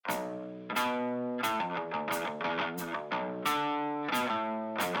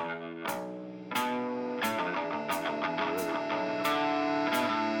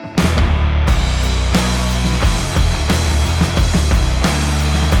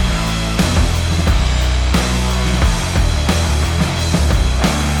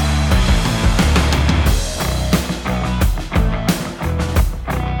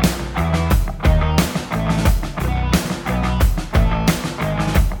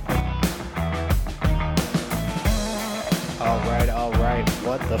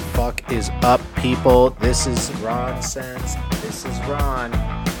What the fuck is up, people? This is Ron Sense. This is Ron.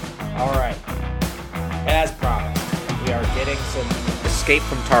 Alright. As promised, we are getting some Escape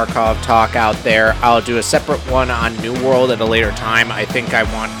from Tarkov talk out there. I'll do a separate one on New World at a later time. I think I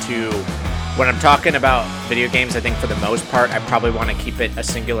want to, when I'm talking about video games, I think for the most part, I probably want to keep it a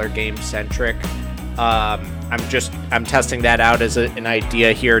singular game centric. I'm testing that out as an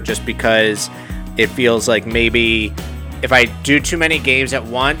idea here just because it feels like maybe if I do too many games at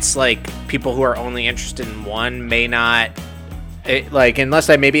once, like people who are only interested in one may not, unless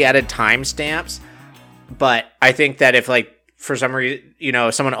I maybe added timestamps. But I think that if for some reason,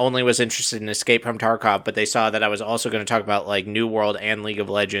 someone only was interested in Escape from Tarkov, but they saw that I was also going to talk about like New World and League of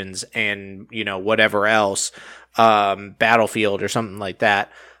Legends and, whatever else, Battlefield or something like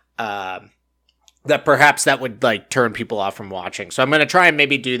that, that perhaps that would turn people off from watching. So I'm going to try and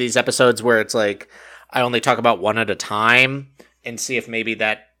maybe do these episodes where it's like I only talk about one at a time and see if maybe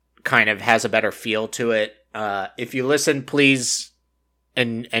that kind of has a better feel to it. If you listen, please,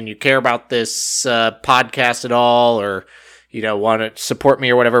 and you care about this podcast at all, or want to support me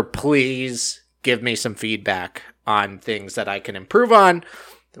or whatever, please give me some feedback on things that I can improve on,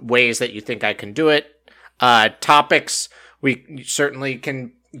 ways that you think I can do it. Topics, we certainly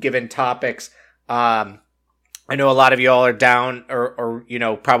can give in topics. I know a lot of you all are down or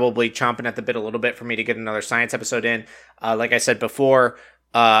probably chomping at the bit a little bit for me to get another science episode in. Like I said before,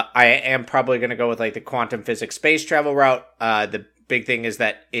 I am probably going to go with the quantum physics space travel route. The big thing is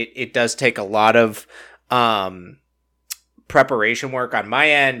that it does take a lot of preparation work on my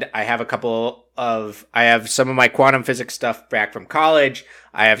end. I have some of my quantum physics stuff back from college.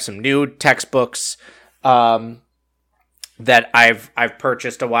 I have some new textbooks that I've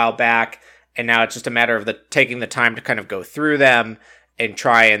purchased a while back. And now it's just a matter of taking the time to kind of go through them and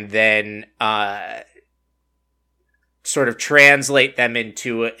try and then sort of translate them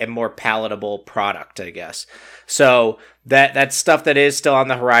into a more palatable product, I guess. So that's stuff that is still on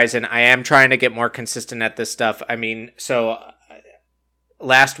the horizon. I am trying to get more consistent at this stuff. I mean,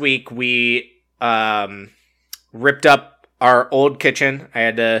 last week we ripped up our old kitchen. I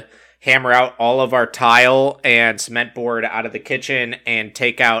had to hammer out all of our tile and cement board out of the kitchen and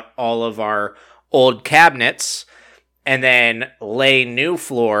take out all of our old cabinets and then lay new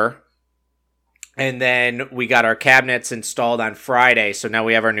floor. And then we got our cabinets installed on Friday. So now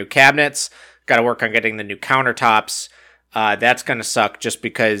we have our new cabinets. Got to work on getting the new countertops. That's going to suck just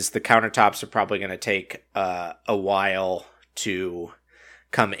because the countertops are probably going to take a while to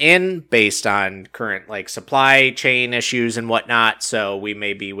come in based on current supply chain issues and whatnot. So we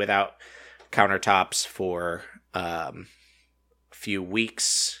may be without countertops for a few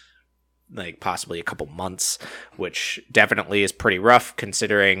weeks, possibly a couple months, which definitely is pretty rough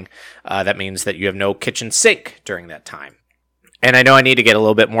considering that means that you have no kitchen sink during that time. And I know I need to get a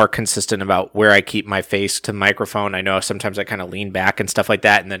little bit more consistent about where I keep my face to the microphone. I know sometimes I kind of lean back and stuff like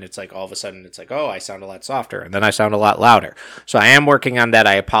that, and then it's all of a sudden it's oh, I sound a lot softer, and then I sound a lot louder. So I am working on that.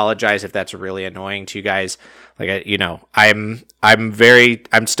 I apologize if that's really annoying to you guys. I'm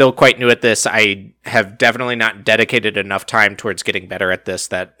still quite new at this. I have definitely not dedicated enough time towards getting better at this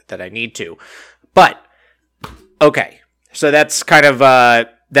that I need to. But okay, so that's kind of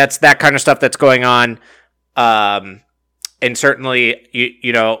that's that kind of stuff that's going on. And certainly,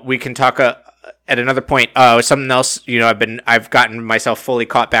 we can talk at another point. Something else, I've gotten myself fully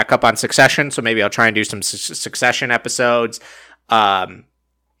caught back up on Succession, so maybe I'll try and do some Succession episodes. Talk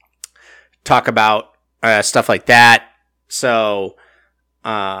about stuff like that. So,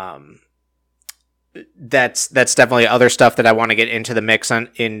 that's definitely other stuff that I want to get into the mix on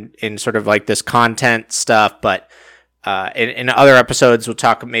in sort of this content stuff. But in other episodes, we'll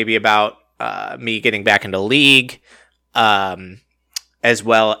talk maybe about me getting back into League. As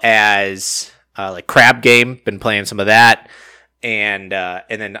well as Crab Game, been playing some of that, and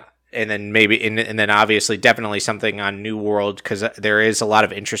then obviously definitely something on New World because there is a lot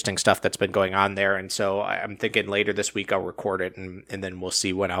of interesting stuff that's been going on there, and so I'm thinking later this week I'll record it and then we'll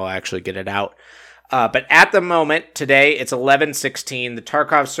see when I'll actually get it out. But at the moment today it's 11:16. The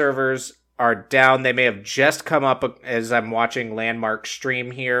Tarkov servers are down. They may have just come up as I'm watching Landmark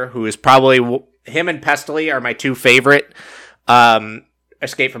stream here, who is probably him and Pestily are my two favorite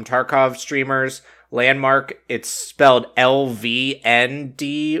Escape from Tarkov streamers. Landmark, it's spelled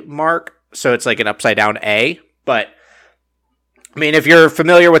LVND Mark, so it's an upside down A. But I mean, if you're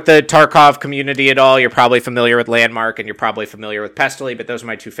familiar with the Tarkov community at all, you're probably familiar with Landmark and you're probably familiar with Pestily, but those are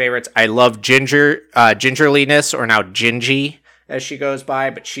my two favorites. I love Gingerliness, or now Gingy as she goes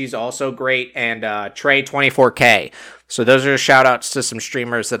by, but she's also great, and Trey24K. So those are shout outs to some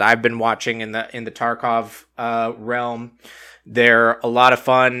streamers that I've been watching in the Tarkov realm. They're a lot of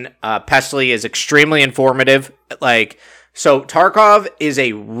fun. Pestily is extremely informative. So Tarkov is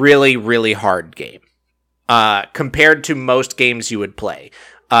a really, really hard game compared to most games you would play.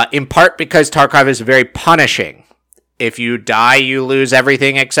 In part because Tarkov is very punishing. If you die, you lose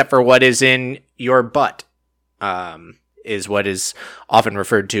everything except for what is in your butt. Is what is often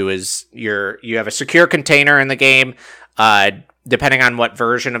referred to as you have a secure container in the game. Depending on what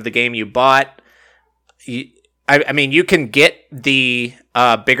version of the game you bought, I mean, you can get the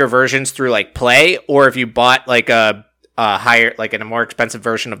bigger versions through like Play, or if you bought like a higher, like in a more expensive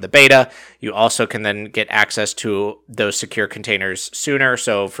version of the beta, you also can then get access to those secure containers sooner.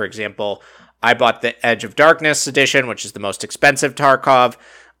 So, for example, I bought the Edge of Darkness edition, which is the most expensive Tarkov,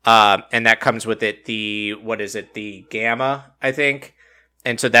 and that comes with it the Gamma, I think,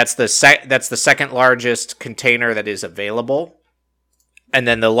 and so that's the second largest container that is available. And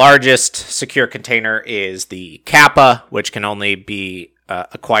then the largest secure container is the Kappa, which can only be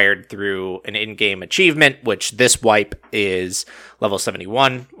acquired through an in-game achievement, which this wipe is level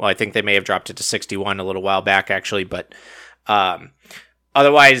 71. Well, I think they may have dropped it to 61 a little while back, actually. But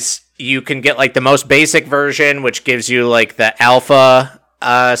otherwise, you can get like the most basic version, which gives you like the Alpha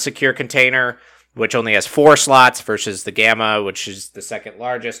secure container, which only has 4 slots versus the Gamma, which is the second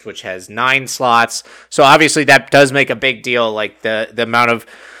largest, which has 9 slots. So obviously that does make a big deal, like the amount of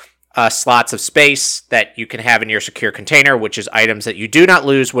slots of space that you can have in your secure container, which is items that you do not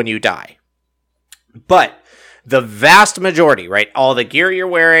lose when you die. But the vast majority, right, all the gear you're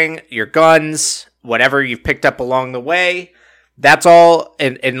wearing, your guns, whatever you've picked up along the way, that's all,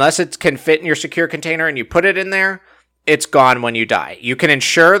 unless it can fit in your secure container and you put it in there, it's gone when you die. You can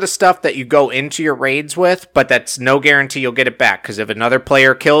insure the stuff that you go into your raids with, but that's no guarantee you'll get it back, because if another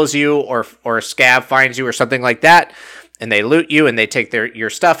player kills you or a scav finds you or something like that, and they loot you and they take your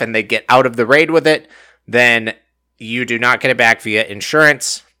stuff and they get out of the raid with it, then you do not get it back via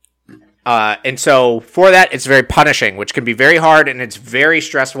insurance. And so for that, it's very punishing, which can be very hard, and it's very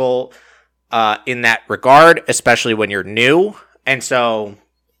stressful in that regard, especially when you're new. And so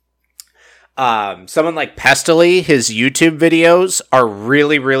someone like Pestily, his YouTube videos are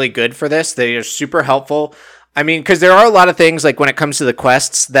really, really good for this. They are super helpful. I mean, because there are a lot of things, like when it comes to the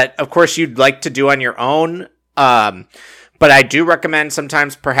quests, that of course you'd like to do on your own. But I do recommend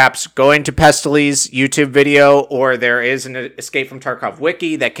sometimes perhaps going to Pestily's YouTube video, or there is an Escape from Tarkov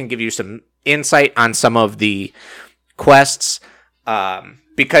wiki that can give you some insight on some of the quests.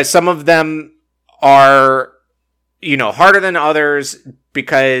 Because some of them are, harder than others,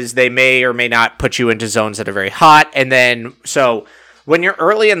 because they may or may not put you into zones that are very hot. And then, so when you're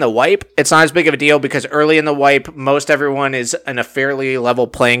early in the wipe, it's not as big of a deal, because early in the wipe, most everyone is in a fairly level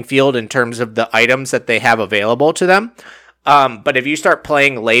playing field in terms of the items that they have available to them. But if you start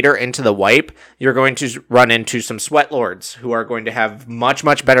playing later into the wipe, you're going to run into some sweat lords who are going to have much,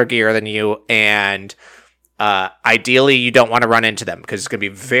 much better gear than you. And ideally, you don't want to run into them, because it's going to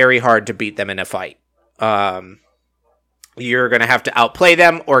be very hard to beat them in a fight. You're going to have to outplay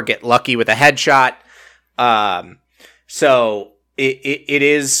them or get lucky with a headshot. So it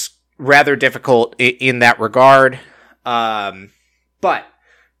is rather difficult in that regard. But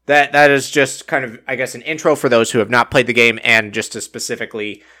that is just kind of, I guess, an intro for those who have not played the game, and just to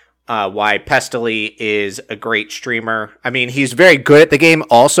specifically why Pestily is a great streamer. I mean, he's very good at the game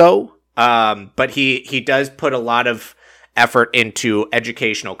also, but he does put a lot of effort into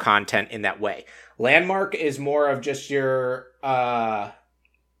educational content in that way. Landmark is more of just your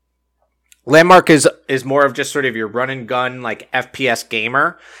Landmark is more of just sort of your run and gun, like, FPS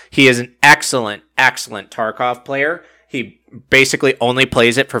gamer. He is an excellent Tarkov player. He basically only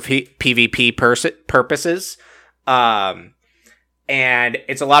plays it for PvP purposes. And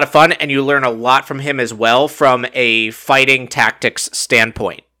it's a lot of fun, and you learn a lot from him as well from a fighting tactics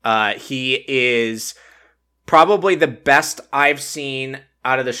standpoint. He is probably the best I've seen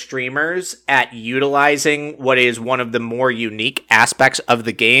out of the streamers at utilizing what is one of the more unique aspects of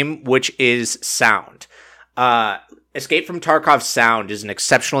the game, which is sound. Escape from Tarkov's sound is an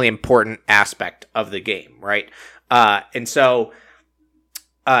exceptionally important aspect of the game, right? And so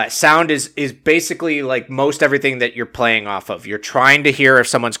sound is basically like most everything that you're playing off of. You're trying to hear if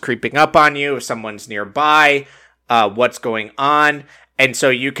someone's creeping up on you, if someone's nearby, what's going on. And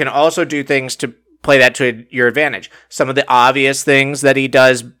so you can also do things to play that to your advantage. Some of the obvious things that he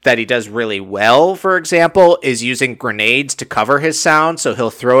does really well, for example, is using grenades to cover his sound. So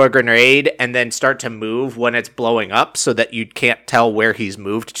he'll throw a grenade and then start to move when it's blowing up so that you can't tell where he's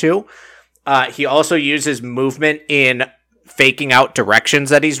moved to. He also uses movement in faking out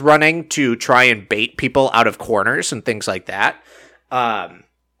directions that he's running to try and bait people out of corners and things like that.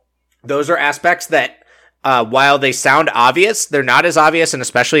 Those are aspects that while they sound obvious, they're not as obvious, and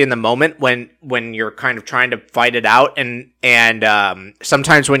especially in the moment when you're kind of trying to fight it out, and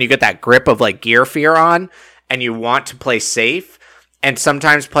sometimes when you get that grip of like gear fear on, and you want to play safe, and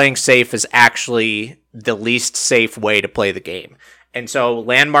sometimes playing safe is actually the least safe way to play the game. And so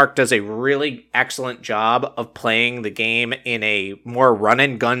Landmark does a really excellent job of playing the game in a more run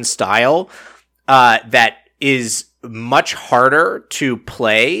and gun style that is much harder to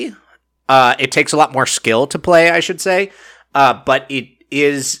play. It takes a lot more skill to play, I should say, but it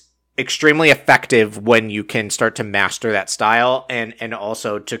is extremely effective when you can start to master that style and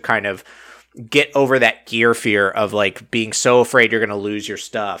also to kind of get over that gear fear of like being so afraid you're going to lose your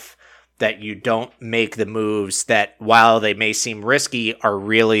stuff that you don't make the moves that, while they may seem risky, are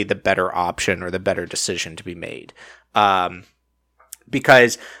really the better option or the better decision to be made.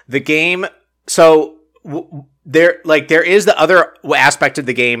 Because the game, so there is the other aspect of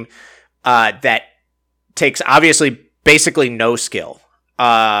the game that takes obviously basically no skill,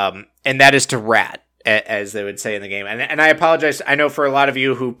 and that is to rat, as they would say in the game. And I apologize. I know for a lot of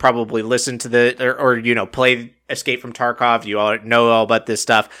you who probably listen to or you know, play Escape from Tarkov, you all know all about this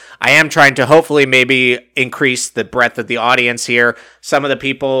stuff. I am trying to hopefully maybe increase the breadth of the audience here. Some of the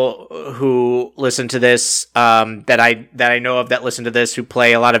people who listen to this, that I know of that listen to this, who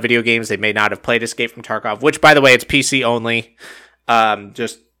play a lot of video games, they may not have played Escape from Tarkov, which, by the way, it's PC only.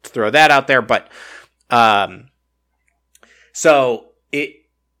 Just to throw that out there. But so it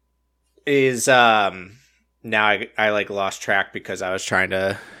is now I like lost track because I was trying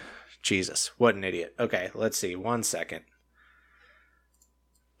to, Jesus, what an idiot. Okay, let's see, 1 second.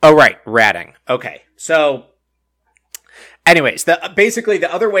 Oh, right, ratting. Okay, so anyways, basically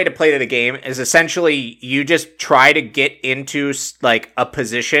the other way to play the game is essentially you just try to get into like a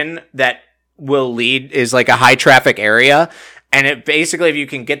position that will lead, is like a high traffic area, and it basically, if you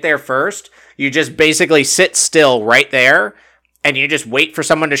can get there first, you just basically sit still right there and you just wait for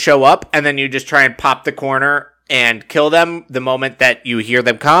someone to show up, and then you just try and pop the corner and kill them the moment that you hear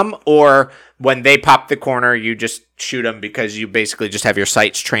them come, or when they pop the corner, you just shoot them because you basically just have your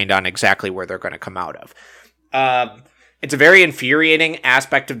sights trained on exactly where they're going to come out of. It's a very infuriating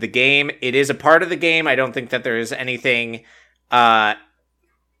aspect of the game. It is a part of the game. I don't think that there is anything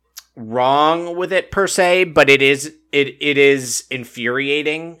wrong with it per se, but it is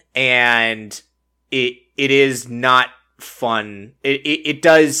infuriating, and it is not fun. It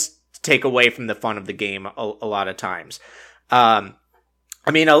does take away from the fun of the game a lot of times. I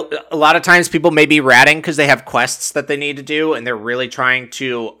mean, a lot of times people may be ratting because they have quests that they need to do, and they're really trying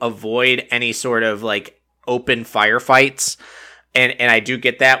to avoid any sort of like open firefights. And I do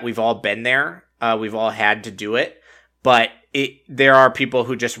get that. We've all been there. We've all had to do it. But there are people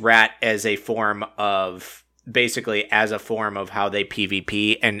who just rat as a form of, basically as a form of how they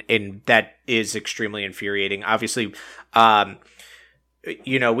PvP, and that is extremely infuriating. Obviously,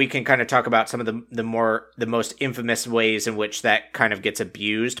 you know, we can kind of talk about some of the most infamous ways in which that kind of gets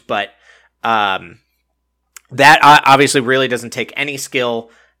abused, but that obviously really doesn't take any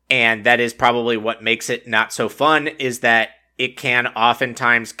skill, and that is probably what makes it not so fun, is that it can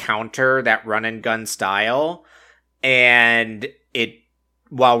oftentimes counter that run and gun style, and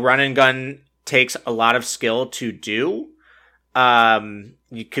while run and gun takes a lot of skill to do,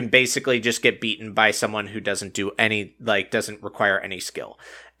 you can basically just get beaten by someone who doesn't require any skill.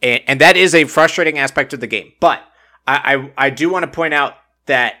 And that is a frustrating aspect of the game. But I do want to point out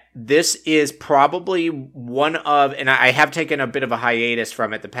that this is probably one of, and I have taken a bit of a hiatus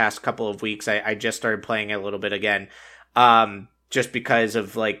from it the past couple of weeks. I just started playing it a little bit again, just because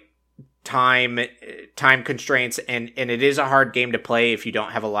of like time constraints, and it is a hard game to play if you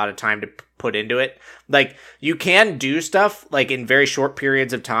don't have a lot of time to put into it. Like, you can do stuff like in very short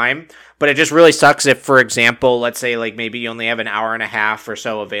periods of time, but it just really sucks if, for example, let's say like maybe you only have an hour and a half or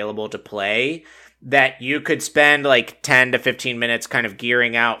so available to play, that you could spend like 10 to 15 minutes kind of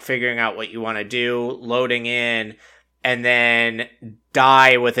gearing out, figuring out what you want to do, loading in, and then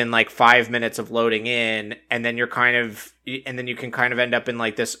die within like 5 minutes of loading in, and then you can kind of end up in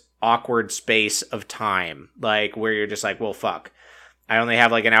like this awkward space of time, like where you're just like, well, fuck, I only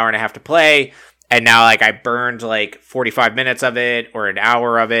have like an hour and a half to play, and now like I burned like 45 minutes of it, or an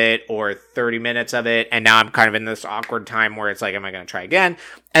hour of it, or 30 minutes of it, and now I'm kind of in this awkward time where it's like, am I going to try again?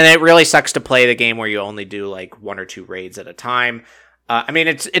 And it really sucks to play the game where you only do like 1 or 2 raids at a time. I mean,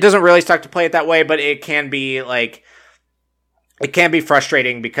 it doesn't really suck to play it that way, but it can be like, it can be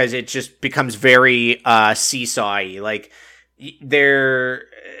frustrating because it just becomes very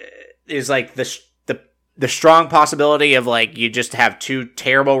the strong possibility of like you just have two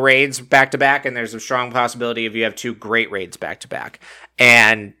terrible raids back to back, and there's a strong possibility of you have two great raids back to back.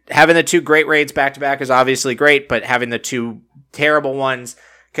 And having the two great raids back to back is obviously great, but having the two terrible ones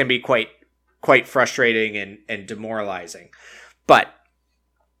can be quite frustrating and demoralizing. But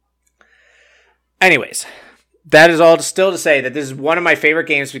anyways, that is all still to say that this is one of my favorite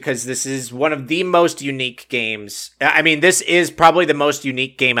games because this is one of the most unique games. I mean, this is probably the most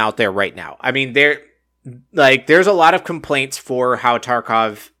unique game out there right now. I mean, there's a lot of complaints for how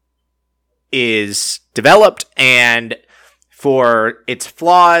Tarkov is developed and for its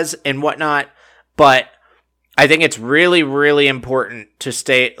flaws and whatnot, but I think it's really, really important to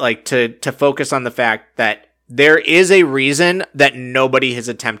to focus on the fact that there is a reason that nobody has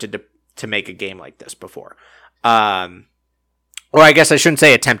attempted to make a game like this before. Or I guess I shouldn't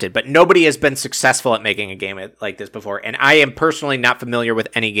say attempted, but nobody has been successful at making a game like this before. And I am personally not familiar with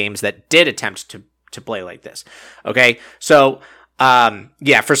any games that did attempt to play like this. Okay. So,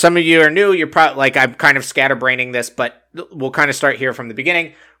 for some of you who are new, you're probably like, I'm kind of scatterbraining this, but we'll kind of start here from the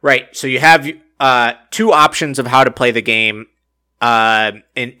beginning. Right. So you have, two options of how to play the game, at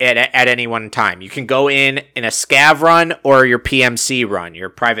any one time. You can go in a scav run or your PMC run, your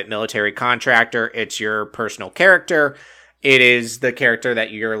private military contractor. It's your personal character. It is the character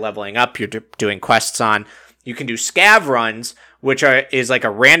that you're leveling up, you're doing quests on. You can do scav runs, which is like a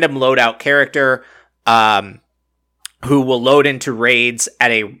random loadout character who will load into raids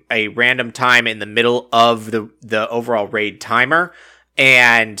at a random time in the middle of the overall raid timer.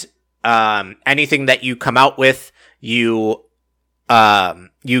 And anything that you come out with, you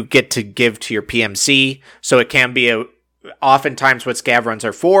get to give to your PMC. So it can be oftentimes what scav runs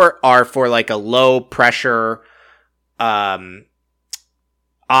are for like a low pressure option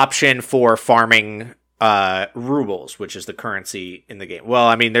for farming rubles, which is the currency in the game. Well,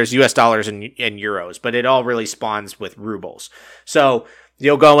 I mean, there's US dollars and euros, but it all really spawns with rubles. So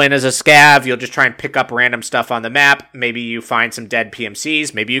you'll go in as a scav, you'll just try and pick up random stuff on the map. Maybe you find some dead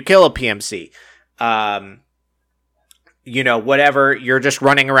PMCs, maybe you kill a PMC. Whatever, you're just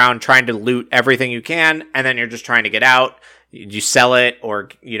running around trying to loot everything you can, and then you're just trying to get out. You sell it or,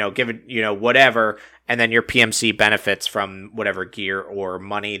 give it, whatever, and then your PMC benefits from whatever gear or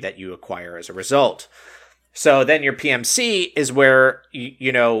money that you acquire as a result. So then your PMC is where,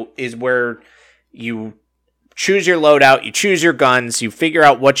 you choose your loadout, you choose your guns, you figure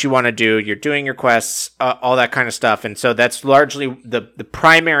out what you want to do, you're doing your quests, all that kind of stuff. And so that's largely the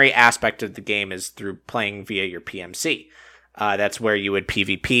primary aspect of the game is through playing via your PMC. That's where you would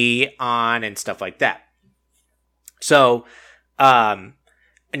PvP on and stuff like that. So, and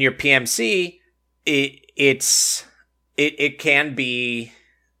your PMC, it can be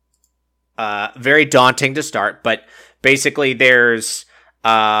very daunting to start, but basically there's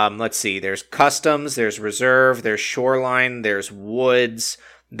there's customs, there's reserve, there's shoreline, there's woods,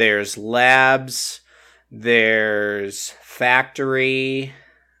 there's labs, there's factory.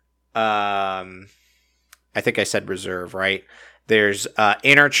 I think I said reserve, right? There's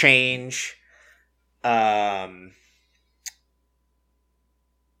interchange. I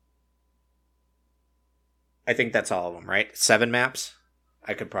think that's all of them, right? 7 maps.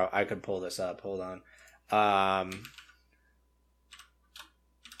 I could pull this up. Hold on.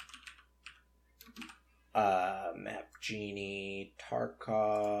 Map Genie,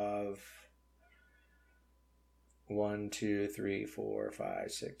 Tarkov. 1, 2, 3, 4,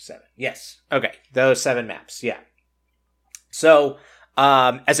 5, 6, 7. Yes. Okay. Those 7 maps. Yeah. So,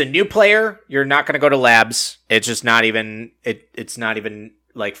 as a new player, you're not going to go to labs. It's just not even, it's not even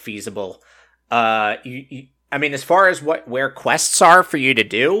like feasible. I mean, as far as where quests are for you to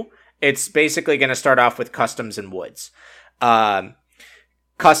do, it's basically going to start off with customs and woods.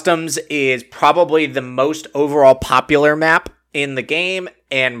 Customs is probably the most overall popular map in the game,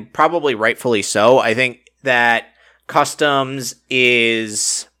 and probably rightfully so. I think that customs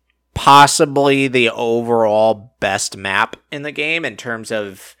is possibly the overall best map in the game in terms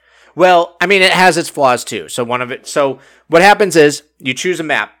of, well, I mean, it has its flaws too. So what happens is you choose a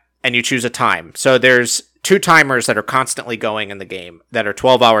map and you choose a time. So there's 2 timers that are constantly going in the game that are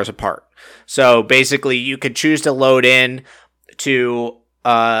 12 hours apart. So basically you could choose to load in to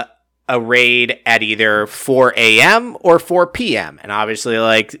a raid at either 4 a.m. or 4 p.m. And obviously,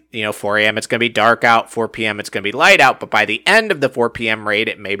 4 a.m. it's going to be dark out, 4 p.m. it's going to be light out. But by the end of the 4 p.m. raid,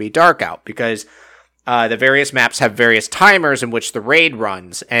 it may be dark out because the various maps have various timers in which the raid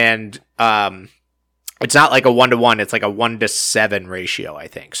runs. And it's not like a 1-to-1, it's like a 1-to-7 ratio, I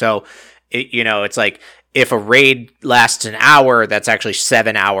think. So, it's like if a raid lasts an hour, that's actually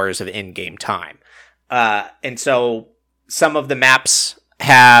 7 hours of in-game time. And so some of the maps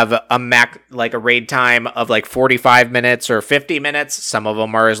have a raid time of like 45 minutes or 50 minutes. Some of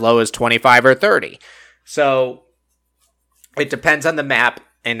them are as low as 25 or 30. So it depends on the map,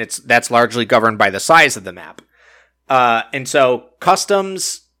 and that's largely governed by the size of the map. And so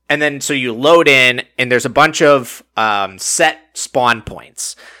customs, and then so you load in, and there's a bunch of set spawn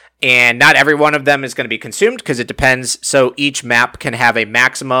points. And not every one of them is going to be consumed because it depends. So each map can have a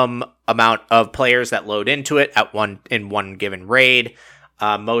maximum amount of players that load into it in one given raid.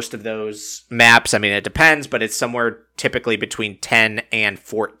 Most of those maps, I mean, it depends, but it's somewhere typically between 10 and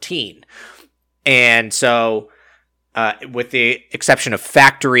 14. And so, with the exception of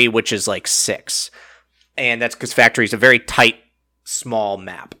Factory, which is like 6. And that's because Factory is a very tight, small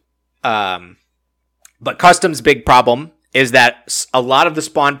map. But Custom's big problem is that a lot of the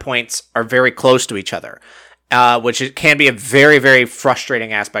spawn points are very close to each other, which can be a very, very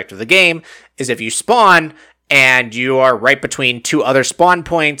frustrating aspect of the game, is if you spawn and you are right between two other spawn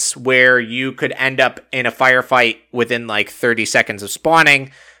points where you could end up in a firefight within like 30 seconds of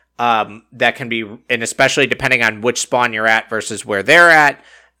spawning. That can be, and especially depending on which spawn you're at versus where they're at,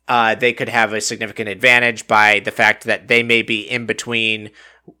 they could have a significant advantage by the fact that they may be in between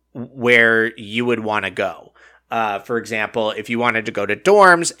where you would want to go. For example, if you wanted to go to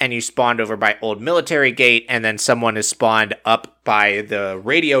dorms and you spawned over by Old Military Gate and then someone is spawned up by the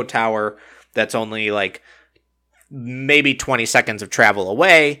radio tower that's only like maybe 20 seconds of travel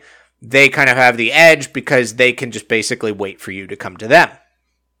away, they kind of have the edge because they can just basically wait for you to come to them.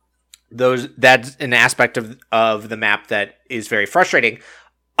 That's an aspect of the map that is very frustrating.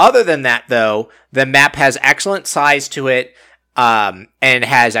 Other than that, though, the map has excellent size to it, and it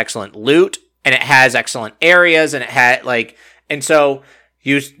has excellent loot, and it has excellent areas, and it had and so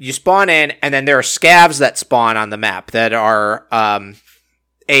you spawn in, and then there are scavs that spawn on the map that are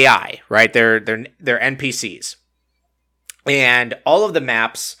AI, right? They're NPCs, and all of the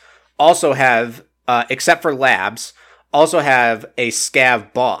maps also have, except for labs, also have a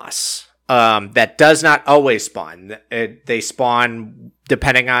scav boss that does not always spawn. They spawn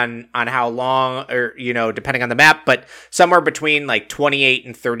depending on how long, or depending on the map, but somewhere between like 28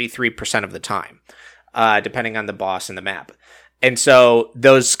 and 33% of the time, depending on the boss in the map. And so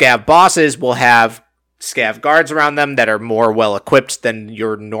those scav bosses will have scav guards around them that are more well equipped than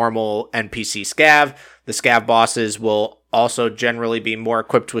your normal NPC scav. The scav bosses will also generally be more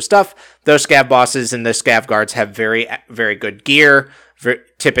equipped with stuff. Those scav bosses and the scav guards have very, very good gear,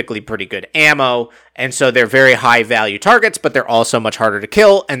 typically pretty good ammo, and so they're very high value targets, but they're also much harder to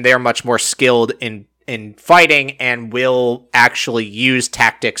kill, and they're much more skilled in fighting and will actually use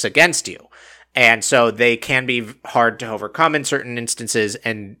tactics against you. And so they can be hard to overcome in certain instances,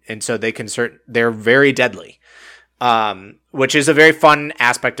 and so they're very deadly, which is a very fun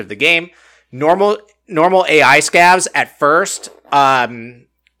aspect of the game. Normal AI scavs at first,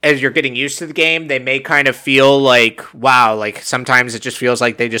 as you're getting used to the game, they may kind of feel like, wow, like sometimes it just feels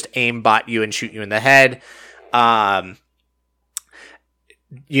like they just aimbot you and shoot you in the head. The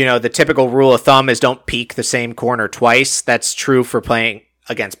typical rule of thumb is don't peek the same corner twice. That's true for playing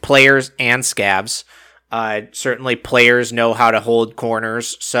against players and scavs. Certainly players know how to hold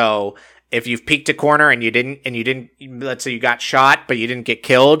corners. So if you've peeked a corner and you didn't, let's say you got shot, but you didn't get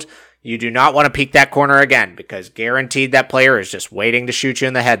killed, you do not want to peek that corner again, because guaranteed that player is just waiting to shoot you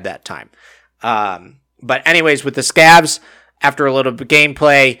in the head that time. But anyways, with the scavs, after a little bit of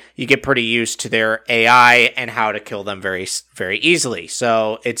gameplay, you get pretty used to their AI and how to kill them very, very easily.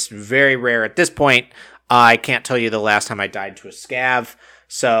 So it's very rare at this point. I can't tell you the last time I died to a scav.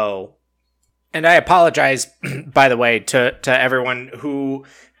 So, and I apologize, by the way, to everyone who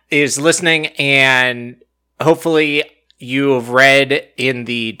is listening, and hopefully you have read in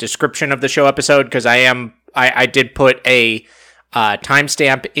the description of the show episode, because I did put a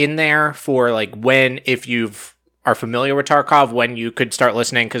timestamp in there for like when, if you are familiar with Tarkov, when you could start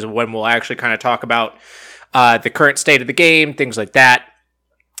listening, because when we'll actually kind of talk about the current state of the game, things like that.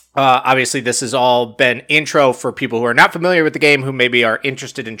 Obviously, this has all been intro for people who are not familiar with the game, who maybe are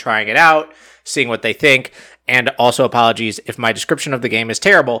interested in trying it out, seeing what they think. And also apologies if my description of the game is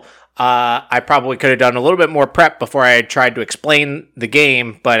terrible. I probably could have done a little bit more prep before I tried to explain the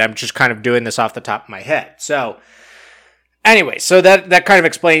game, but I'm just kind of doing this off the top of my head. So anyway, so that kind of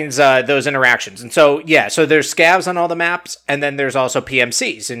explains those interactions. And so, yeah, so there's scavs on all the maps, and then there's also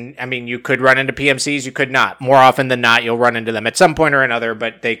PMCs. And I mean, you could run into PMCs, you could not. More often than not, you'll run into them at some point or another,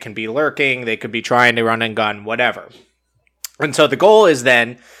 but they can be lurking, they could be trying to run and gun, whatever. And so the goal is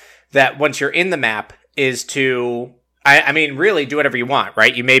then that once you're in the map is to, I mean, really do whatever you want,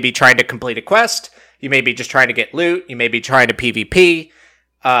 right? You may be trying to complete a quest, you may be just trying to get loot, you may be trying to PvP,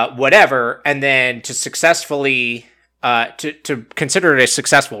 whatever, and then to successfully to consider it a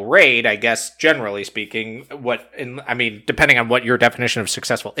successful raid, I guess, generally speaking, depending on what your definition of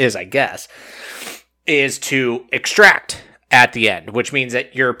successful is, I guess, is to extract at the end, which means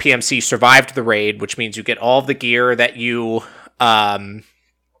that your PMC survived the raid, which means you get all of the gear that you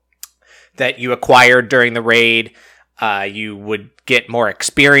acquired during the raid. You would get more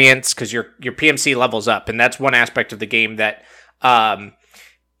experience because your PMC levels up, and that's one aspect of the game that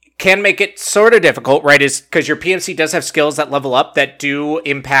can make it sort of difficult, right? Is because your PMC does have skills that level up that do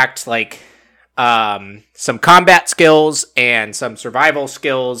impact like some combat skills and some survival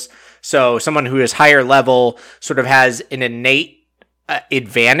skills. So someone who is higher level sort of has an innate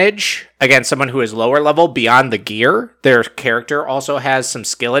advantage against someone who is lower level beyond the gear. Their character also has some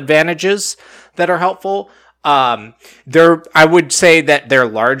skill advantages that are helpful. I would say that they're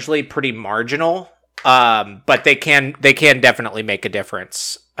largely pretty marginal, but they can definitely make a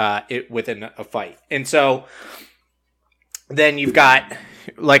difference within a fight. And so then you've got,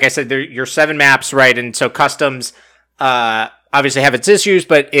 like I said, your 7 maps, right? And so customs obviously have its issues,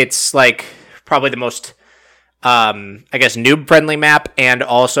 but it's like probably the most I guess noob friendly map, and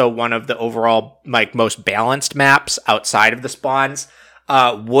also one of the overall like most balanced maps outside of the spawns.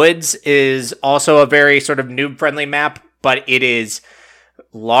 Woods is also a very sort of noob friendly map, but it is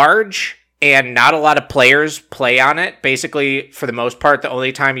large and not a lot of players play on it. Basically, for the most part, the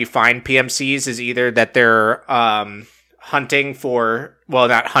only time you find PMCs is either that they're hunting for, well,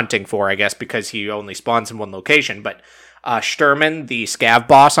 not hunting for, I guess, because he only spawns in one location, but Sturman, the scav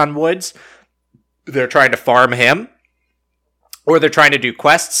boss on Woods, they're trying to farm him, or they're trying to do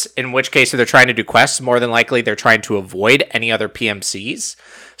quests, in which case if they're trying to do quests, more than likely they're trying to avoid any other PMCs.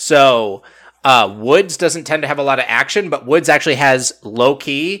 So Woods doesn't tend to have a lot of action, but Woods actually has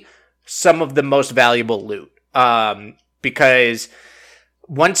low-key some of the most valuable loot. Because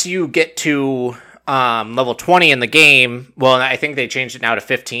once you get to level 20 in the game, well, I think they changed it now to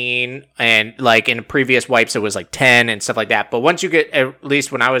 15, and like in previous wipes it was like 10 and stuff like that. But once you get, at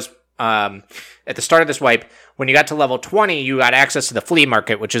least when I was at the start of this wipe, when you got to level 20, you got access to the flea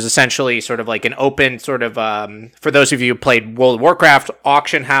market, which is essentially sort of like an open sort of, for those of you who played World of Warcraft,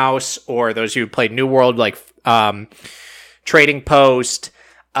 auction house, or those of you who played New World, like Trading Post.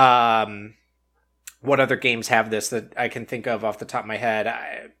 What other games have this that I can think of off the top of my head?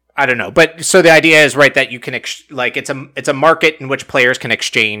 I don't know. But so the idea is, right, that you can, it's a market in which players can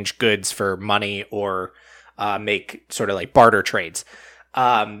exchange goods for money or make sort of like barter trades.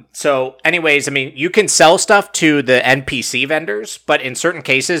 So anyways, I mean, you can sell stuff to the NPC vendors, but in certain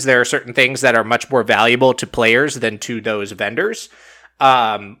cases, there are certain things that are much more valuable to players than to those vendors.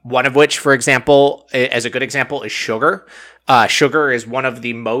 One of which, for example, as a good example, is sugar. Sugar is one of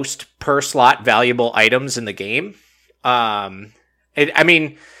the most per slot valuable items in the game. I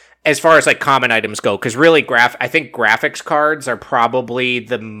mean, as far as like common items go, because really I think graphics cards are probably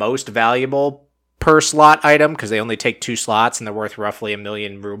the most valuable per slot item, because they only take 2 slots and they're worth roughly 1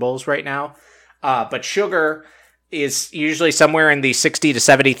 million rubles right now. But sugar is usually somewhere in the 60 to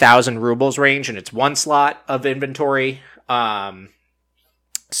 70,000 rubles range, and it's 1 slot of inventory.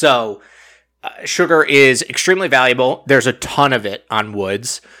 So sugar is extremely valuable. There's a ton of it on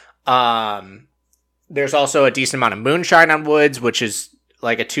Woods. There's also a decent amount of moonshine on Woods, which is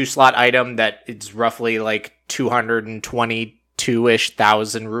like a 2 slot item that it's roughly like 222-ish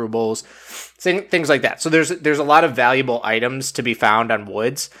thousand rubles. Things like that. So there's a lot of valuable items to be found on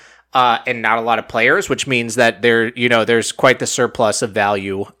Woods, and not a lot of players, which means that there's quite the surplus of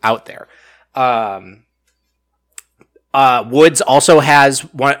value out there. Woods also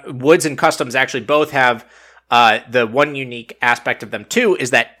has Woods and Customs actually both have the one unique aspect of them too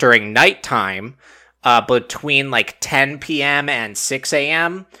is that during nighttime, between like 10 p.m. and 6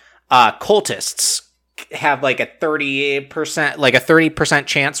 a.m., cultists have like a 30%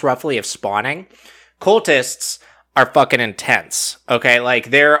 chance roughly of spawning. Cultists are fucking intense. Okay,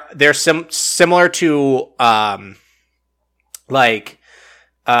 like they're similar to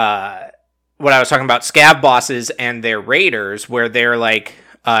what I was talking about, scav bosses and their raiders, where they're like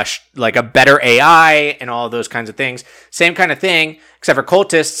a better AI and all of those kinds of things. Same kind of thing, except for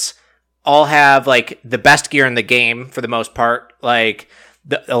cultists all have like the best gear in the game for the most part. Like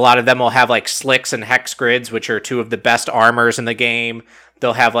a lot of them will have like slicks and hex grids, which are 2 of the best armors in the game.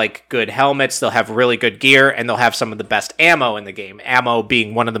 They'll have like good helmets, they'll have really good gear, and they'll have some of the best ammo in the game. Ammo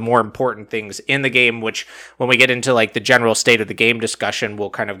being one of the more important things in the game, which when we get into like the general state of the game discussion,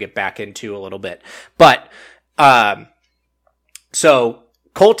 we'll kind of get back into a little bit. But so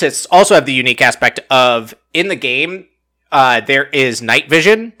cultists also have the unique aspect of, in the game, there is night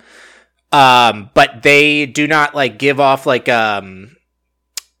vision, but they do not like give off like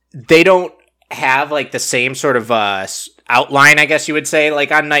they don't have like the same sort of outline, I guess you would say,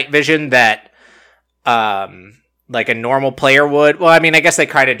 like on night vision that like a normal player would. Well, I mean, I guess they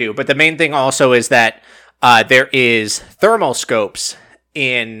kind of do, but the main thing also is that there is thermal scopes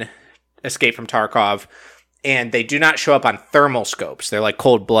in Escape from Tarkov, and they do not show up on thermal scopes. They're like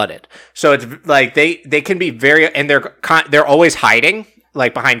cold-blooded. So it's like they can be very, and they're always hiding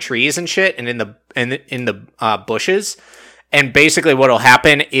like behind trees and shit, and in the bushes. And basically, what'll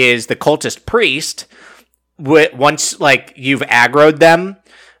happen is the cultist priest, once like you've aggroed them,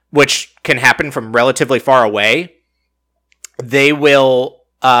 which can happen from relatively far away, they will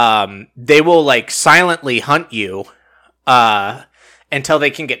like silently hunt you until they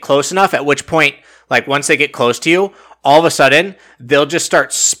can get close enough. At which point, like once they get close to you, all of a sudden they'll just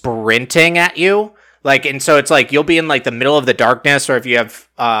start sprinting at you. Like, and so it's like you'll be in like the middle of the darkness, or if you have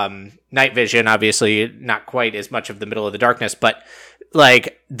night vision, obviously not quite as much of the middle of the darkness, but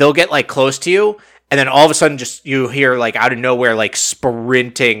like they'll get like close to you, and then all of a sudden just you hear like out of nowhere like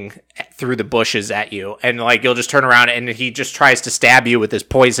sprinting through the bushes at you, and like you'll just turn around and he just tries to stab you with his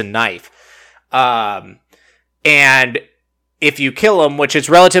poison knife. And if you kill him, which is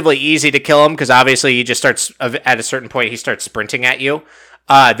relatively easy to kill him because obviously he just starts at a certain point, he starts sprinting at you.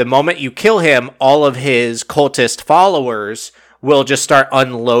 The moment you kill him, all of his cultist followers will just start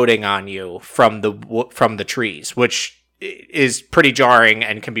unloading on you from the trees, which is pretty jarring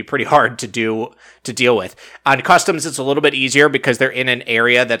and can be pretty hard to deal with. On customs, it's a little bit easier because they're in an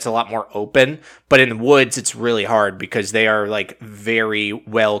area that's a lot more open, but in the woods, it's really hard because they are like very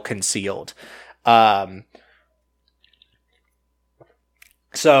well concealed.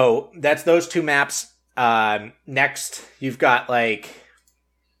 So that's those two maps. Next, you've got like,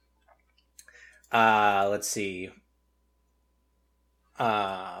 let's see,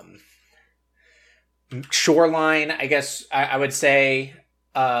 Shoreline, I guess I would say.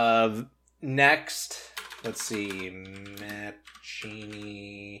 Next, let's see, Map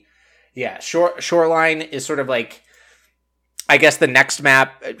Genie. Yeah, Shoreline is sort of like, I guess the next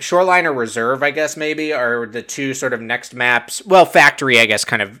map. Shoreline or Reserve, I guess maybe, are the two sort of next maps. Well, Factory, I guess,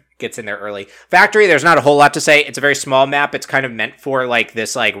 kind of gets in there early. Factory, there's not a whole lot to say. It's a very small map. It's kind of meant for like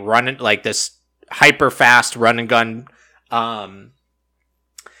this, like this hyper fast run and gun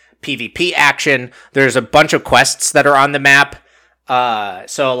PvP action. There's a bunch of quests that are on the map.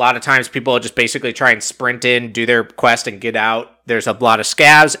 So a lot of times people just basically try and sprint in, do their quest, and get out. There's a lot of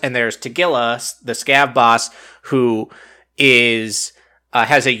scavs, and there's Tagilla, the scav boss, who is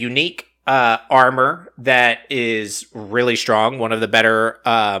has a unique armor that is really strong. One of the better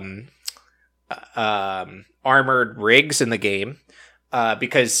armored rigs in the game.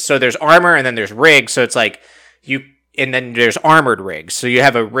 Because so there's armor and then there's rigs. So it's like and then there's armored rigs. So you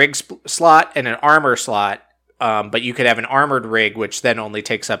have a rig slot and an armor slot. But you could have an armored rig, which then only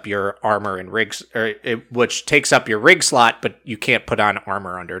takes up your armor and rigs, which takes up your rig slot, but you can't put on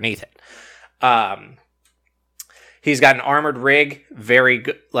armor underneath it. He's got an armored rig, very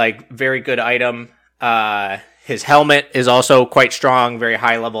good item. His helmet is also quite strong, very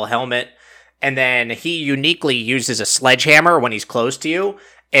high level helmet. And then he uniquely uses a sledgehammer when he's close to you,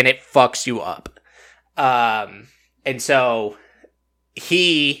 and it fucks you up. And so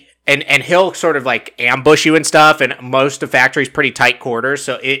And he'll sort of like ambush you and stuff, and most of Factory's pretty tight quarters,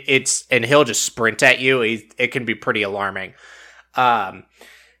 so and he'll just sprint at you. It can be pretty alarming.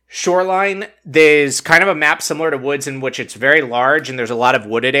 Shoreline, there's kind of a map similar to Woods in which it's very large and there's a lot of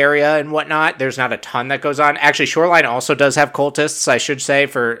wooded area and whatnot. There's not a ton that goes on. Actually, Shoreline also does have cultists, I should say.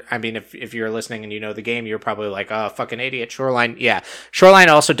 If you're listening and you know the game, you're probably like, oh, fucking idiot. Shoreline, yeah. Shoreline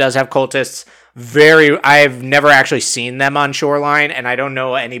also does have cultists. I've never actually seen them on Shoreline, and I don't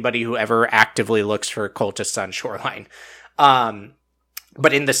know anybody who ever actively looks for cultists on Shoreline.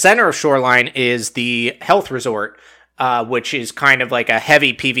 But in the center of Shoreline is the health resort, which is kind of like a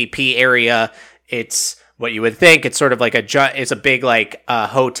heavy PvP area. It's what you would think. It's sort of like it's a big like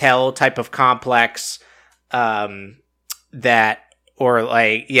hotel type of complex hotel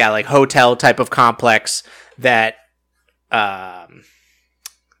type of complex that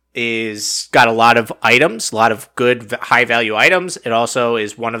is got a lot of items, a lot of good high value items. It also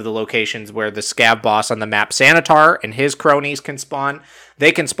is one of the locations where the scav boss on the map, Sanitar, and his cronies can spawn.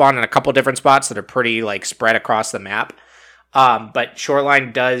 They can spawn in a couple different spots that are pretty like spread across the map. But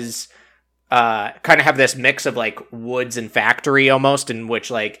Shoreline does kind of have this mix of like woods and factory almost, in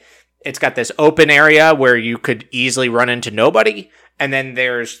which like it's got this open area where you could easily run into nobody, and then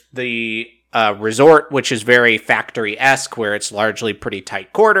there's the resort, which is very factory-esque, where it's largely pretty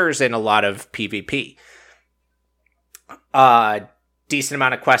tight quarters and a lot of PvP. Decent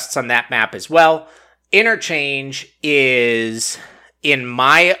amount of quests on that map as well. Interchange is, in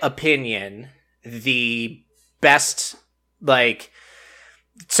my opinion, the best, like,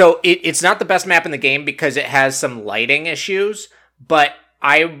 so it's not the best map in the game because it has some lighting issues, but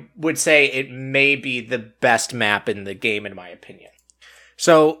I would say it may be the best map in the game, in my opinion.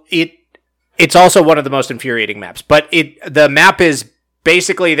 So it's also one of the most infuriating maps, but the map is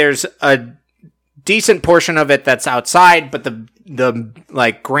basically, there's a decent portion of it that's outside, but the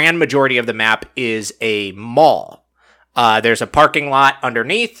like grand majority of the map is a mall. There's a parking lot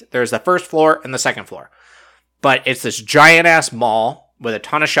underneath. There's the first floor and the second floor, but it's this giant ass mall with a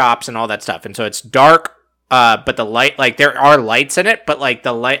ton of shops and all that stuff. And so it's dark, but the light, like, there are lights in it, but like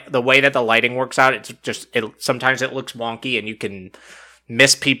the way that the lighting works out, it's just, sometimes it looks wonky and you can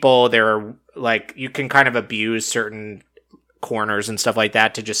miss people. There are, like, you can kind of abuse certain corners and stuff like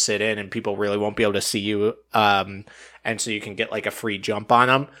that to just sit in, and people really won't be able to see you. And so you can get like a free jump on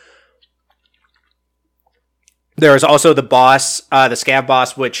them. There is also the boss, the scav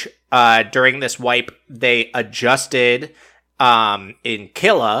boss, which during this wipe, they adjusted in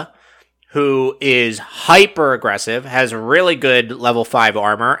Killa, who is hyper aggressive, has really good level 5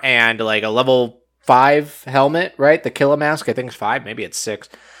 armor, and like a level 5 helmet, right? The Killa mask, I think it's 5, maybe it's 6.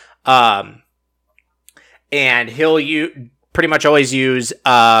 And he'll pretty much always use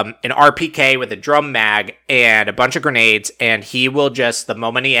an RPK with a drum mag and a bunch of grenades, and he will just, the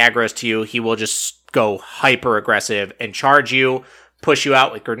moment he aggroes to you, he will just go hyper aggressive and charge you, push you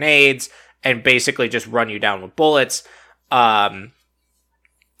out with grenades, and basically just run you down with bullets.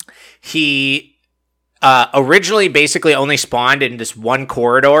 He originally basically only spawned in this one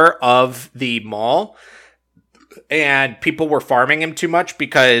corridor of the mall, and people were farming him too much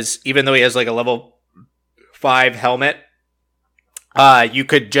because even though he has like a level 5 helmet, you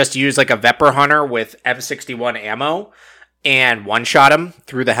could just use like a Vepr Hunter with M61 ammo and one-shot him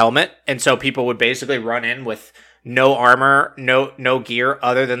through the helmet. And so people would basically run in with no armor, no gear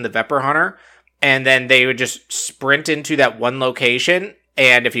other than the Vepr Hunter. And then they would just sprint into that one location.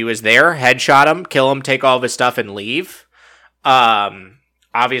 And if he was there, headshot him, kill him, take all of his stuff, and leave.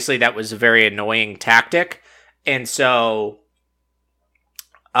 Obviously, that was a very annoying tactic. And so,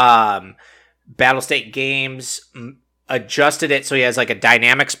 Battlestate Games adjusted it so he has like a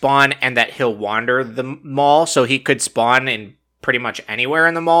dynamic spawn and that he'll wander the mall. So he could spawn in pretty much anywhere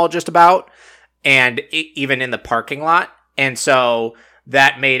in the mall, just about. And even in the parking lot. And so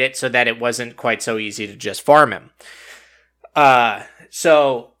that made it so that it wasn't quite so easy to just farm him. But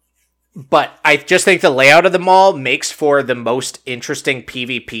I just think the layout of the mall makes for the most interesting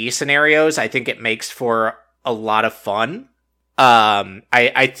PvP scenarios. I think it makes for a lot of fun.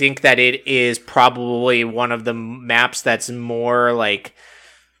 I think that it is probably one of the maps that's more like,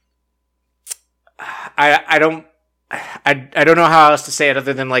 I don't know how else to say it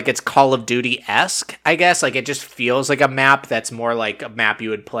other than like it's Call of Duty-esque, I guess. Like, it just feels like a map that's more like a map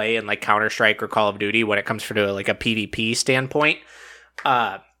you would play in like Counter-Strike or Call of Duty when it comes to like a PvP standpoint.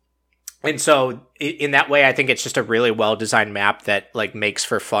 And so in that way, I think it's just a really well-designed map that like makes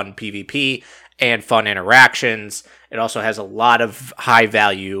for fun PvP and fun interactions. It also has a lot of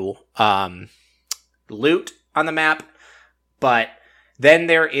high-value loot on the map. But then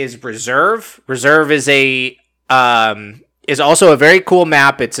there is Reserve. Reserve is also a very cool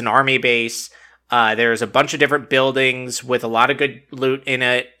map. It's an army base. There's a bunch of different buildings with a lot of good loot in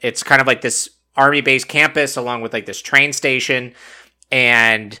it. It's kind of like this army base campus along with like this train station.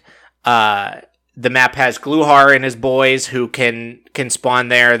 And the map has Gluhar and his boys who can spawn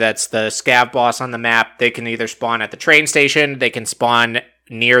there. That's the scav boss on the map. They can either spawn at the train station, they can spawn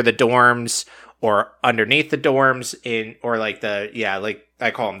near the dorms or underneath the dorms like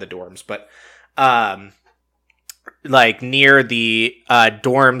I call them the dorms, but like near the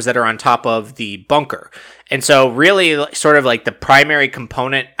dorms that are on top of the bunker. And so really sort of like the primary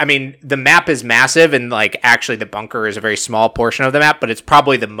component, I mean, the map is massive and like actually the bunker is a very small portion of the map, but it's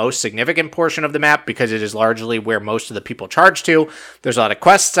probably the most significant portion of the map because it is largely where most of the people charge to. There's a lot of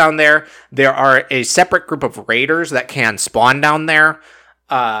quests down there. There are a separate group of raiders that can spawn down there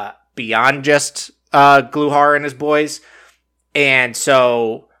beyond just Gluhar and his boys. And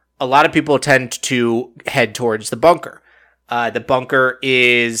so a lot of people tend to head towards the bunker. The bunker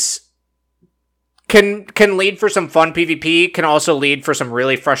can lead for some fun PvP, can also lead for some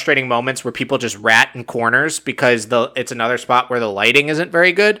really frustrating moments where people just rat in corners because it's another spot where the lighting isn't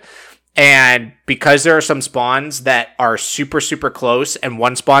very good. And because there are some spawns that are super, super close and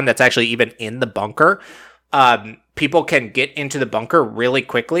one spawn that's actually even in the bunker, people can get into the bunker really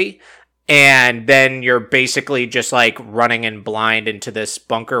quickly. And then you're basically just like running in blind into this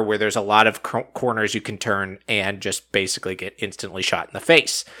bunker where there's a lot of corners you can turn and just basically get instantly shot in the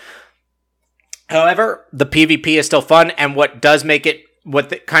face. However, the PvP is still fun, and what does make it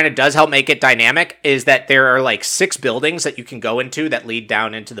kind of does help make it dynamic is that there are like 6 buildings that you can go into that lead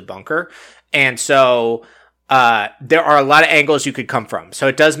down into the bunker. And so there are a lot of angles you could come from. So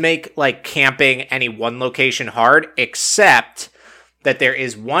it does make like camping any one location hard, except that there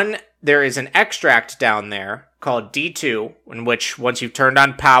is an extract down there called D2, in which once you've turned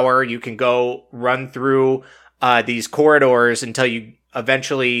on power, you can go run through these corridors until you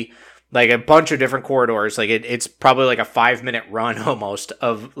eventually, like a bunch of different corridors. Like it's probably like a 5-minute run almost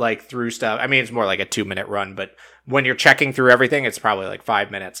of like through stuff. I mean, it's more like a 2-minute run, but when you're checking through everything, it's probably like 5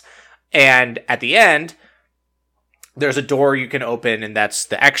 minutes. And at the end, there's a door you can open, and that's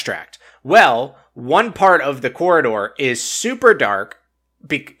the extract. Well, one part of the corridor is super dark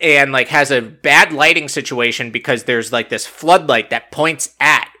and like has a bad lighting situation because there's like this floodlight that points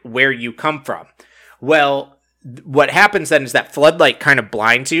at where you come from. Well, what happens then is that floodlight kind of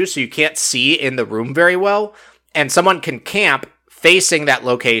blinds you, so you can't see in the room very well, and someone can camp facing that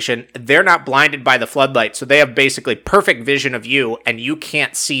location. They're not blinded by the floodlight, so they have basically perfect vision of you, and you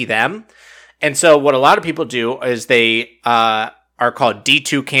can't see them. And so what a lot of people do is they are called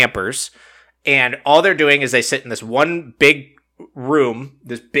D2 campers, and all they're doing is they sit in this one big room,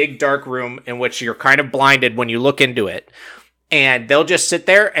 this big dark room in which you're kind of blinded when you look into it, and they'll just sit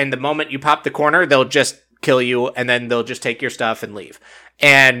there, and the moment you pop the corner, they'll just kill you, and then they'll just take your stuff and leave.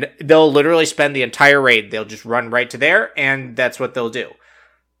 And they'll literally spend the entire raid. They'll just run right to there, and that's what they'll do.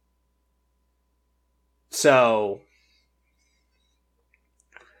 So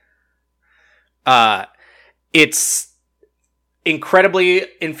it's incredibly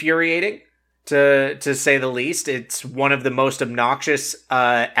infuriating, to say the least. It's one of the most obnoxious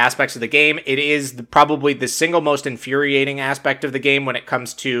aspects of the game. It is probably the single most infuriating aspect of the game when it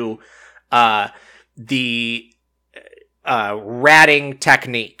comes to the ratting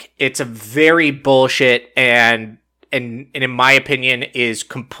technique. It's a very bullshit and in my opinion is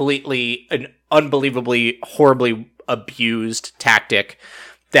completely an unbelievably horribly abused tactic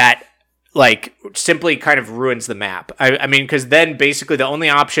that like simply kind of ruins the map. I mean, because then basically the only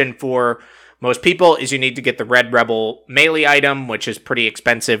option for most people is you need to get the Red Rebel melee item, which is pretty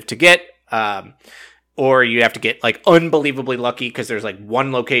expensive to get. Or you have to get like unbelievably lucky because there's like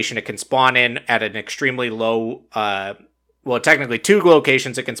one location it can spawn in at an extremely low, well, technically 2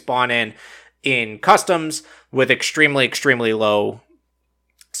 locations it can spawn in customs with extremely, extremely low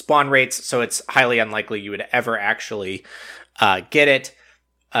spawn rates. So it's highly unlikely you would ever actually get it.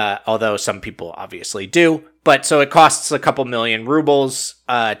 Although some people obviously do. But so it costs a couple million rubles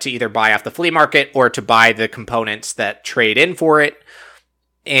to either buy off the flea market or to buy the components that trade in for it.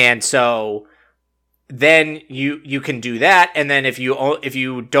 And so then you can do that. And then if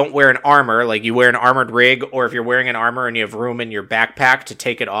you don't wear an armor, like you wear an armored rig, or if you're wearing an armor and you have room in your backpack to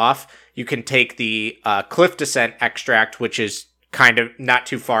take it off, you can take the cliff descent extract, which is kind of not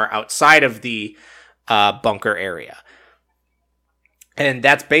too far outside of the bunker area. And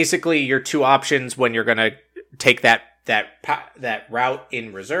that's basically your 2 options when you're going to take that route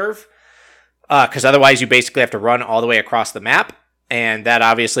in reserve. Because otherwise you basically have to run all the way across the map. And that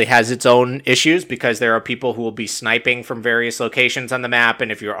obviously has its own issues because there are people who will be sniping from various locations on the map.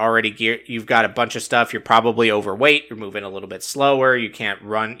 And if you're already you've got a bunch of stuff, you're probably overweight. You're moving a little bit slower. You can't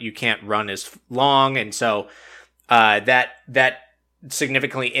run as long. And so that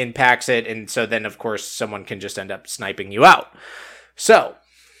significantly impacts it. And so then, of course, someone can just end up sniping you out. So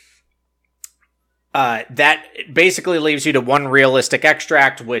that basically leaves you to one realistic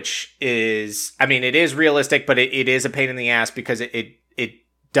extract, which is, I mean, it is realistic, but it is a pain in the ass because it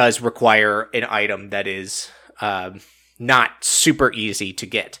does require an item that is not super easy to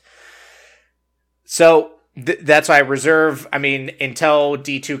get. So that's why I reserve, I mean, until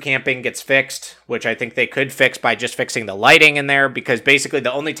D2 camping gets fixed, which I think they could fix by just fixing the lighting in there, because basically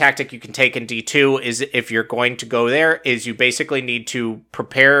the only tactic you can take in D2 is if you're going to go there is you basically need to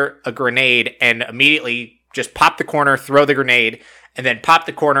prepare a grenade and immediately just pop the corner, throw the grenade, and then pop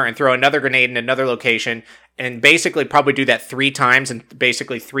the corner and throw another grenade in another location, and basically probably do that 3 times and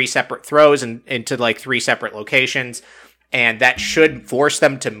basically 3 separate throws into like 3 separate locations. And that should force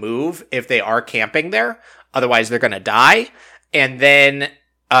them to move if they are camping there. Otherwise, they're going to die. And then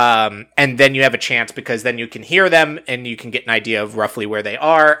you have a chance because then you can hear them and you can get an idea of roughly where they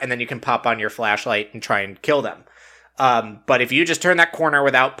are. And then you can pop on your flashlight and try and kill them. But if you just turn that corner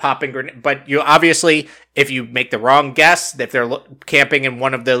without popping, but you obviously, if you make the wrong guess, if they're camping in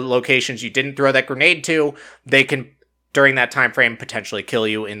one of the locations you didn't throw that grenade to, they can, during that time frame, potentially kill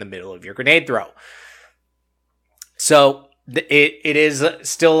you in the middle of your grenade throw. So it is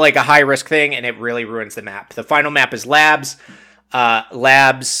still like a high risk thing, and it really ruins the map. The final map is labs.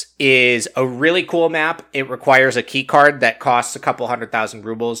 Labs is a really cool map. It requires a key card that costs a couple 100,000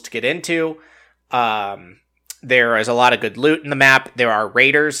 rubles to get into. There is a lot of good loot in the map. There are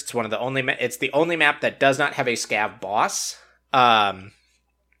raiders. It's the only map that does not have a scav boss.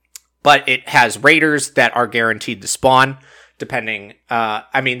 But it has raiders that are guaranteed to spawn.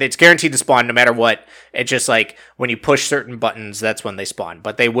 It's guaranteed to spawn no matter what. It's just like when you push certain buttons, that's when they spawn.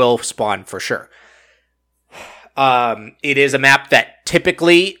 But they will spawn for sure. It is a map that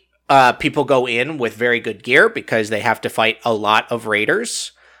typically people go in with very good gear because they have to fight a lot of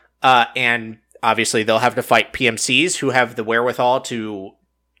raiders. And obviously they'll have to fight PMCs who have the wherewithal to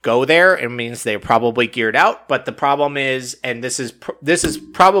go there. It means they're probably geared out. But the problem is, and this is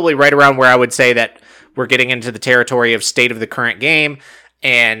probably right around where I would say that we're getting into the territory of state of the current game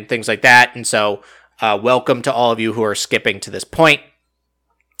and things like that. And so welcome to all of you who are skipping to this point.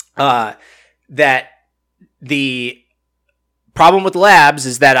 That the problem with labs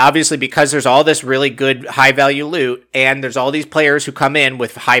is that obviously because there's all this really good high value loot and there's all these players who come in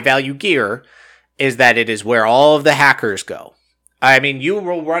with high value gear, is that it is where all of the hackers go. I mean, you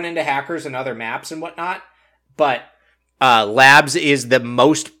will run into hackers in other maps and whatnot, but labs is the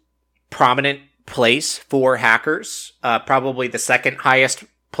most prominent place for hackers. Probably the second highest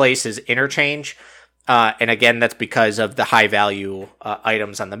place is interchange. And again, that's because of the high value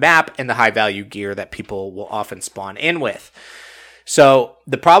items on the map and the high value gear that people will often spawn in with. So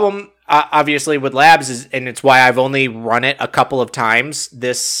the problem, obviously, with labs is, and it's why I've only run it a couple of times.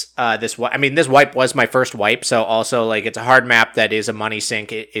 This wipe was my first wipe. So also, like, it's a hard map that is a money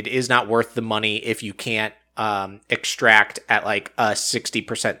sink. It is not worth the money if you can't extract at like a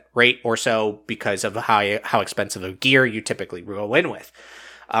 60% rate or so because of how expensive of gear you typically go in with.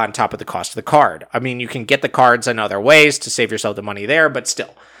 On top of the cost of the card. I mean, you can get the cards in other ways to save yourself the money there, but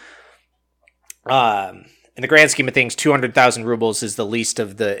still. In the grand scheme of things, 200,000 rubles is the least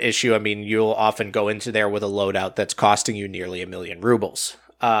of the issue. I mean, you'll often go into there with a loadout that's costing you nearly 1 million rubles.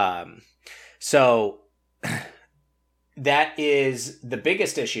 So that is the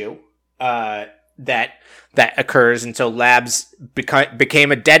biggest issue that occurs, and so labs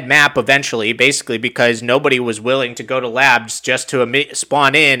became a dead map eventually, basically because nobody was willing to go to labs just to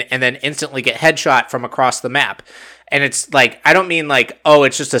spawn in and then instantly get headshot from across the map. And it's like, I don't mean like, oh,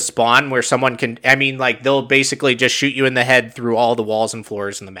 it's just a spawn where someone can, I mean like they'll basically just shoot you in the head through all the walls and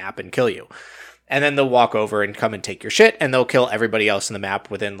floors in the map and kill you. And then they'll walk over and come and take your shit, and they'll kill everybody else in the map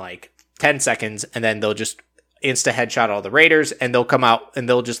within like 10 seconds, and then they'll just insta headshot all the raiders, and they'll come out and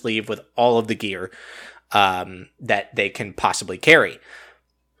they'll just leave with all of the gear that they can possibly carry.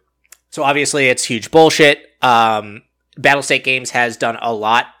 So obviously it's huge bullshit. Battlestate Games has done a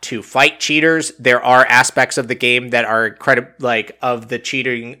lot to fight cheaters. There are aspects of the game that are of the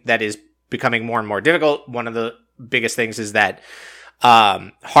cheating that is becoming more and more difficult. One of the biggest things is that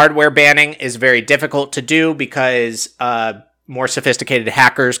hardware banning is very difficult to do because more sophisticated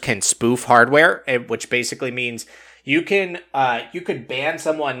hackers can spoof hardware, which basically means you could ban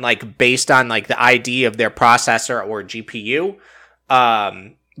someone like based on like the ID of their processor or GPU,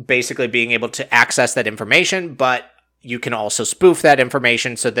 basically being able to access that information, but you can also spoof that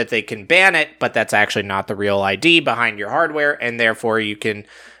information so that they can ban it, but that's actually not the real ID behind your hardware, and therefore you can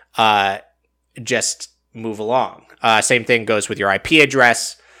just move along. Same thing goes with your IP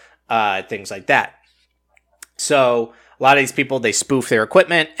address, things like that. So a lot of these people, they spoof their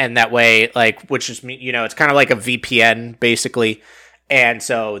equipment, and that way, like, which is, it's kind of like a VPN, basically. And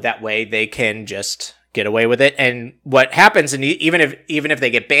so that way they can just get away with it. And what happens, and even if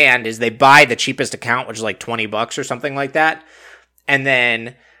they get banned, is they buy the cheapest account, which is like $20 or something like that. And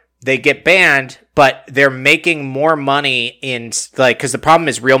then they get banned, but they're making more money in, like, because the problem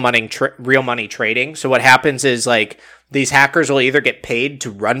is real money trading. So what happens is, like, these hackers will either get paid to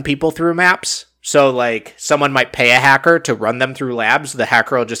run people through maps. So, like, someone might pay a hacker to run them through labs. The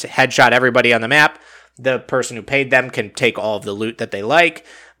hacker will just headshot everybody on the map. The person who paid them can take all of the loot that they like.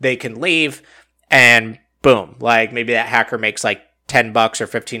 They can leave, and boom. Like, maybe that hacker makes, like, $10 or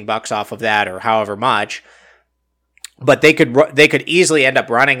 $15 off of that, or however much. But they could easily end up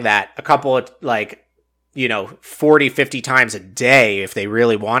running that a couple of, 40, 50 times a day if they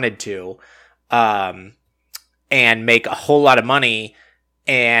really wanted to, and make a whole lot of money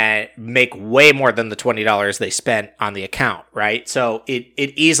and make way more than the $20 they spent on the account, right? So it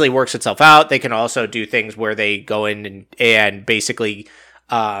easily works itself out. They can also do things where they go in and basically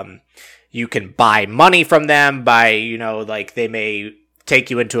you can buy money from them by, they may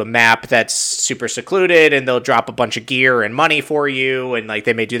take you into a map that's super secluded and they'll drop a bunch of gear and money for you, and like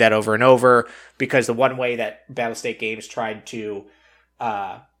they may do that over and over, because the one way that Battlestate Games tried to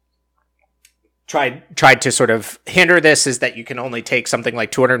tried to sort of hinder this is that you can only take something like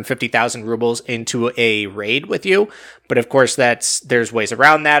 250,000 rubles into a raid with you. But of course, there's ways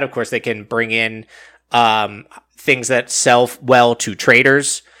around that. Of course, they can bring in things that sell well to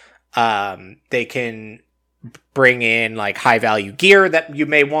traders. They can bring in like high value gear that you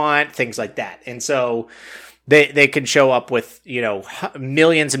may want, things like that. And so they can show up with,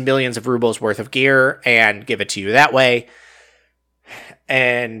 millions and millions of rubles worth of gear and give it to you that way.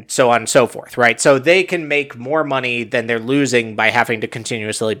 And so on and so forth, right? So they can make more money than they're losing by having to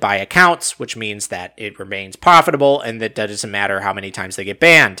continuously buy accounts, which means that it remains profitable and that doesn't matter how many times they get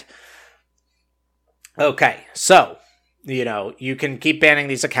banned. Okay, so, you can keep banning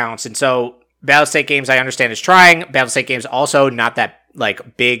these accounts. And so Battlestate Games, I understand, is trying. Battlestate Games also not that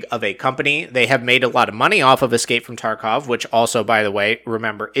big of a company. They have made a lot of money off of Escape from Tarkov, which also, by the way,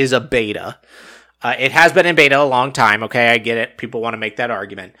 remember, is a beta. It has been in beta a long time, okay? I get it. People want to make that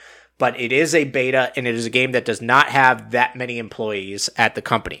argument. But it is a beta, and it is a game that does not have that many employees at the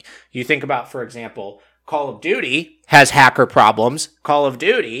company. You think about, for example, Call of Duty has hacker problems. Call of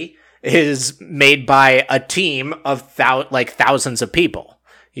Duty is made by a team of thousands of people.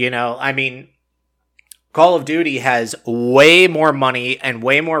 Call of Duty has way more money and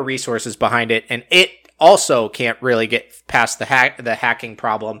way more resources behind it, and it also can't really get past the hacking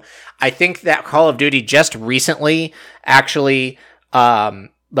problem. I think that Call of Duty just recently actually,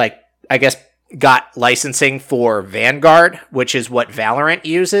 got licensing for Vanguard, which is what Valorant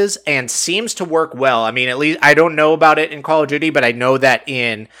uses, and seems to work well. I mean, at least I don't know about it in Call of Duty, but I know that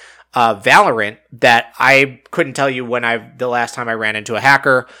in Valorant, that I couldn't tell you when the last time I ran into a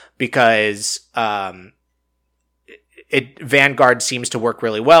hacker, because Vanguard seems to work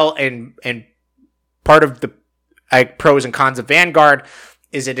really well, and part of the pros and cons of Vanguard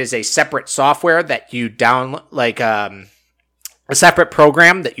is it is a separate software that you download, a separate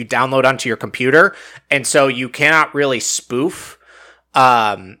program that you download onto your computer, and so you cannot really spoof.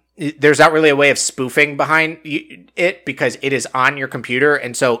 There's not really a way of spoofing behind it because it is on your computer,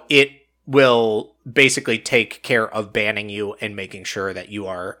 and so it will basically take care of banning you and making sure that you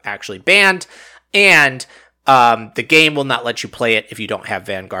are actually banned, and the game will not let you play it if you don't have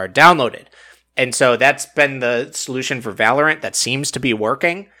Vanguard downloaded. And so that's been the solution for Valorant that seems to be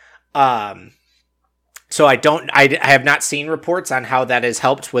working. So I have not seen reports on how that has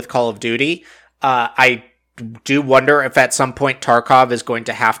helped with Call of Duty. I do wonder if at some point Tarkov is going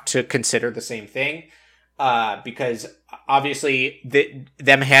to have to consider the same thing, because obviously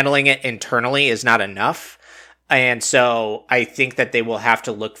them handling it internally is not enough. And so I think that they will have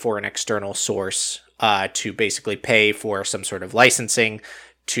to look for an external source to basically pay for some sort of licensing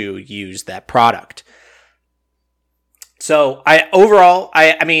to use that product. So from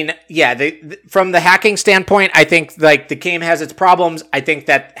the hacking standpoint, I think the game has its problems. I think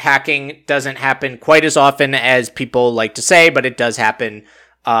that hacking doesn't happen quite as often as people like to say, but it does happen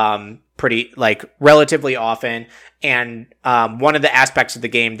pretty relatively often. And one of the aspects of the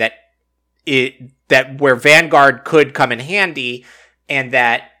game that where Vanguard could come in handy, and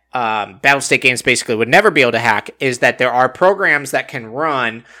that Battlestate Games basically would never be able to hack, is that there are programs that can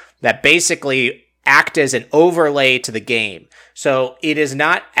run that basically act as an overlay to the game. So it is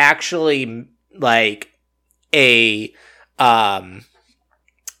not actually a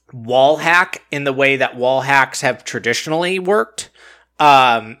wall hack in the way that wall hacks have traditionally worked.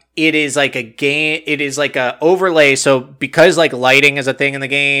 It is like a game. It is like a overlay. So because lighting is a thing in the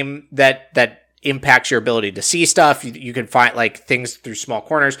game that impacts your ability to see stuff, you can find things through small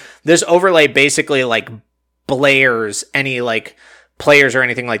corners. This overlay basically blares any players or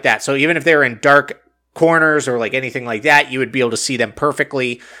anything like that. So even if they're in dark corners or anything like that, you would be able to see them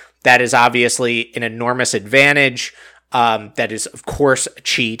perfectly. That is obviously an enormous advantage. That is, of course, a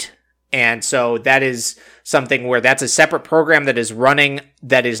cheat. And so that is something where that's a separate program that is running,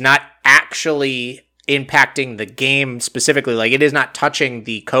 that is not actually impacting the game specifically. It is not touching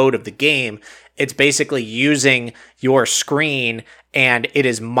the code of the game. It's basically using your screen, and it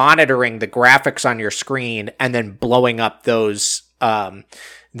is monitoring the graphics on your screen and then blowing up those through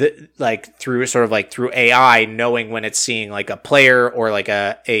AI, knowing when it's seeing a player or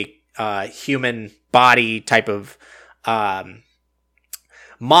a human body type of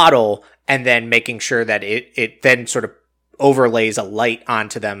model, and then making sure that it then sort of overlays a light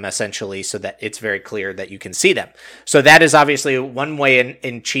onto them, essentially, so that it's very clear that you can see them. So that is obviously one way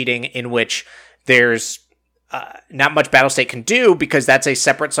in cheating, in which there's not much Battlestate can do, because that's a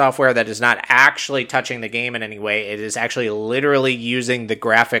separate software that is not actually touching the game in any way. It is actually literally using the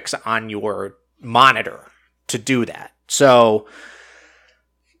graphics on your monitor to do that. So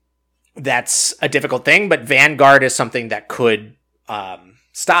that's a difficult thing, but Vanguard is something that could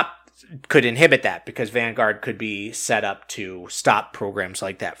stop could inhibit that because Vanguard could be set up to stop programs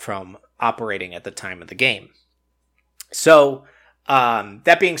like that from operating at the time of the game. So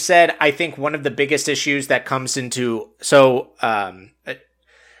that being said, I think one of the biggest issues that comes into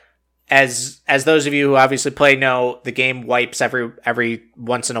as those of you who obviously play know, the game wipes every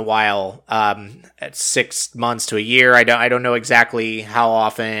once in a while, at 6 months to a year. I don't know exactly how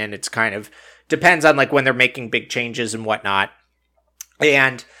often. It's kind of depends on like when they're making big changes and whatnot.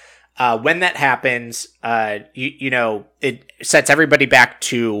 And when that happens, it sets everybody back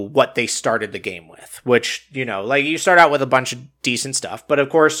to what they started the game with, which, like you start out with a bunch of decent stuff, but of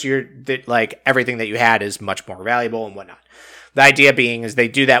course like everything that you had is much more valuable and whatnot. The idea being is they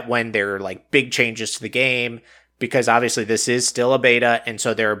do that when there are like big changes to the game, because obviously this is still a beta. And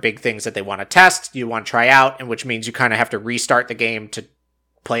so there are big things that they want to test, you want to try out, and which means you kind of have to restart the game to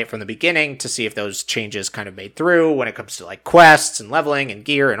play it from the beginning to see if those changes kind of made through when it comes to like quests and leveling and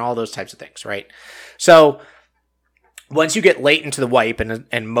gear and all those types of things, right? So once you get late into the wipe, and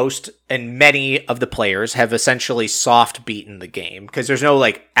many of the players have essentially soft beaten the game, because there's no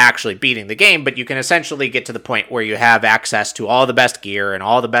like actually beating the game, but you can essentially get to the point where you have access to all the best gear and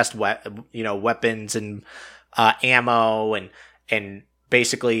all the best weapons and ammo, and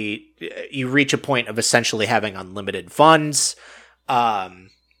basically you reach a point of essentially having unlimited funds.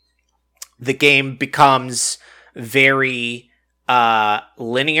 The game becomes very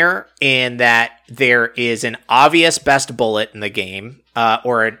linear in that there is an obvious best bullet in the game,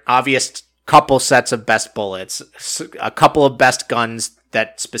 or an obvious couple sets of best bullets, a couple of best guns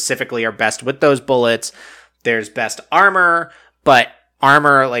that specifically are best with those bullets. There's best armor, but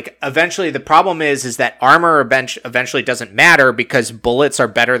armor, like, eventually the problem is that armor eventually doesn't matter because bullets are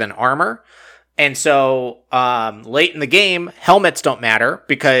better than armor. And so late in the game, helmets don't matter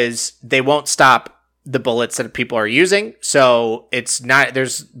because they won't stop the bullets that people are using. So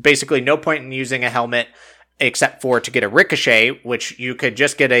there's basically no point in using a helmet except for to get a ricochet, which you could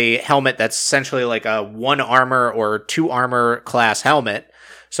just get a helmet that's essentially like a 1 armor or 2 armor class helmet.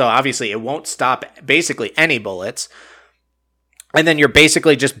 So obviously it won't stop basically any bullets. And then you're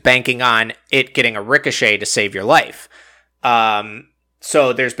basically just banking on it getting a ricochet to save your life.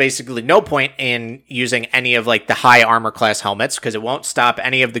 So there's basically no point in using any of like the high armor class helmets because it won't stop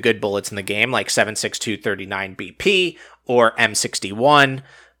any of the good bullets in the game, like 7.62 39 BP or M61,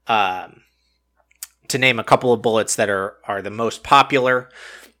 to name a couple of bullets that are the most popular.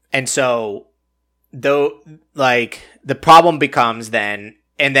 And so though, like, the problem becomes then,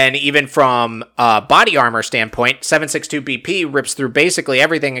 and then even from a body armor standpoint, 7.62 BP rips through basically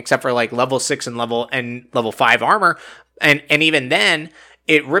everything except for like level 6 and level 5 armor. And even then,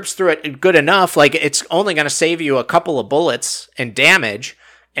 it rips through it good enough, like it's only going to save you a couple of bullets and damage.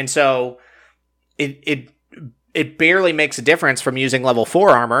 And so it barely makes a difference from using level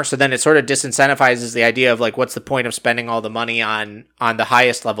 4 armor. So then it sort of disincentivizes the idea of like, what's the point of spending all the money on the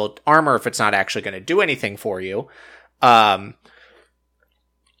highest level armor if it's not actually going to do anything for you? And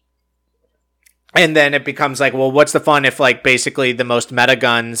then it becomes like, well, what's the fun if like basically the most meta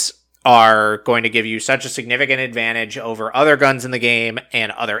guns are going to give you such a significant advantage over other guns in the game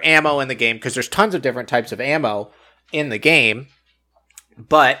and other ammo in the game, because there's tons of different types of ammo in the game.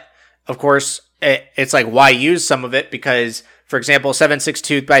 But of course, it's like, why use some of it? Because, for example,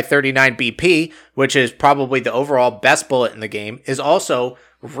 7.62 by 39 BP, which is probably the overall best bullet in the game, is also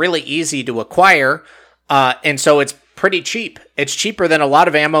really easy to acquire. And so it's pretty cheap. It's cheaper than a lot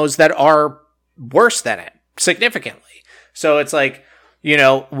of ammos that are worse than it significantly. So it's like,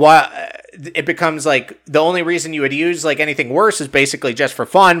 it becomes like the only reason you would use like anything worse is basically just for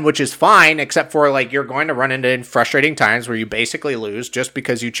fun, which is fine, except for like you're going to run into frustrating times where you basically lose just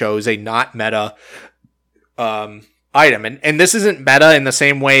because you chose a not meta item. And this isn't meta in the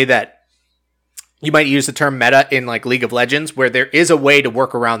same way that you might use the term meta in like League of Legends, where there is a way to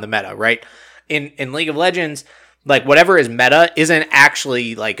work around the meta, right? In League of Legends, like whatever is meta isn't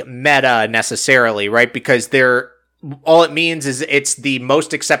actually like meta necessarily, right? Because all it means is it's the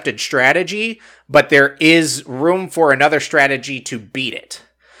most accepted strategy, but there is room for another strategy to beat it.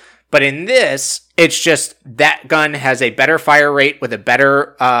 But in this, it's just that gun has a better fire rate with a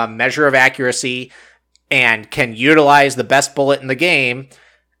better measure of accuracy and can utilize the best bullet in the game.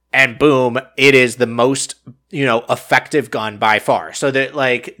 And boom, it is the most, effective gun by far. So that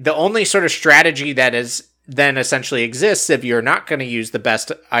like the only sort of strategy that is then essentially exists if you're not going to use the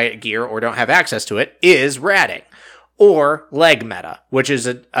best gear or don't have access to it is ratting. Or leg meta, which is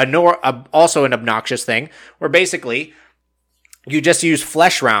also an obnoxious thing, where basically you just use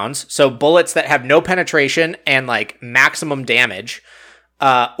flesh rounds, so bullets that have no penetration and like maximum damage,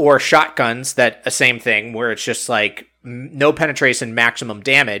 or shotguns that a same thing where it's just like no penetration, maximum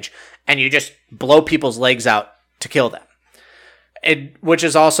damage, and you just blow people's legs out to kill them. Which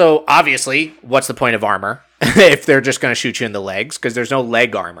is also, obviously, what's the point of armor if they're just going to shoot you in the legs, because there's no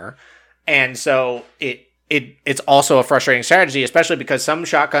leg armor. And so it's also a frustrating strategy, especially because some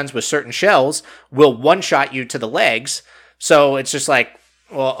shotguns with certain shells will one-shot you to the legs. So it's just like,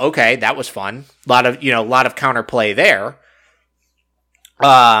 well, okay, that was fun. A lot of counterplay there.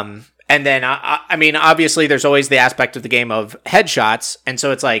 And then, I mean, obviously, there's always the aspect of the game of headshots. And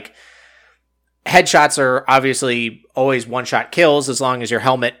so it's like, headshots are obviously always one-shot kills as long as your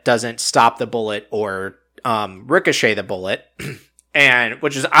helmet doesn't stop the bullet or ricochet the bullet. And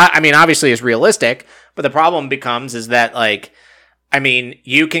which is, I mean, obviously is realistic. But the problem becomes is that, like, I mean,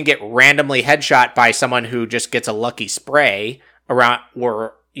 you can get randomly headshot by someone who just gets a lucky spray around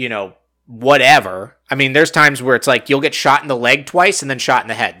or, whatever. I mean, there's times where it's like you'll get shot in the leg twice and then shot in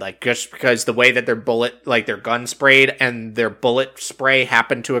the head, like just because the way that their bullet, like their gun sprayed and their bullet spray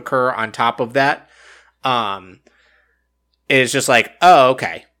happened to occur on top of that, is just like, oh,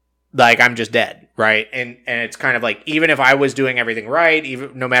 okay, like I'm just dead, right? And it's kind of like, even if I was doing everything right,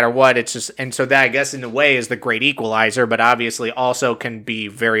 even no matter what, it's just, and so that I guess in a way is the great equalizer, but obviously also can be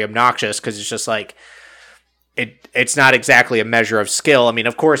very obnoxious because it's just like, it's not exactly a measure of skill. I mean,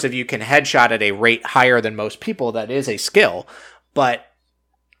 of course, if you can headshot at a rate higher than most people, that is a skill. But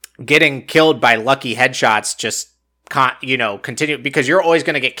getting killed by lucky headshots just continue, because you're always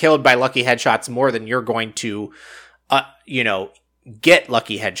going to get killed by lucky headshots more than you're going to, get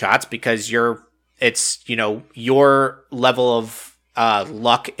lucky headshots, because it's your level of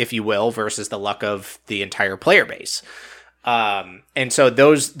luck, if you will, versus the luck of the entire player base. And so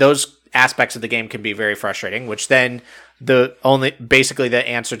those aspects of the game can be very frustrating, which then basically the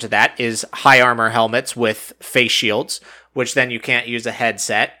answer to that is high armor helmets with face shields, which then you can't use a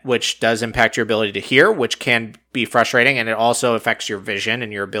headset, which does impact your ability to hear, which can be frustrating. And it also affects your vision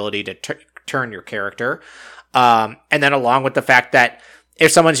and your ability to turn your character. And then along with the fact that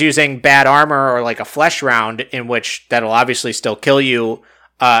if someone's using bad armor or like a flesh round, in which that'll obviously still kill you,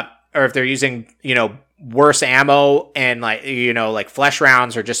 or if they're using, worse ammo and like flesh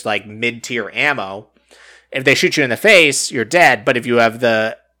rounds or just like mid-tier ammo, if they shoot you in the face, you're dead. But if you have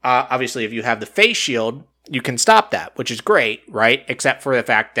obviously if you have the face shield, you can stop that, which is great, right? Except for the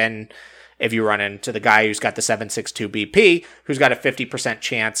fact then if you run into the guy who's got the 7.62 BP, who's got a 50%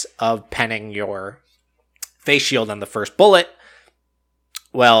 chance of penning your face shield on the first bullet,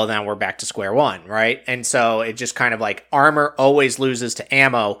 well, then we're back to square one, right? And so it just kind of like armor always loses to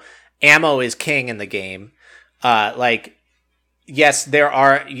ammo. Ammo is king in the game. Yes, there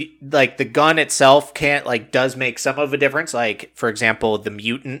are, like, the gun itself does make some of a difference. Like, for example, the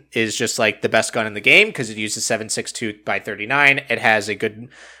Mutant is just like the best gun in the game because it uses 7.62 by 39. It has a good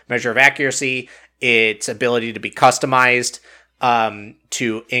measure of accuracy. Its ability to be customized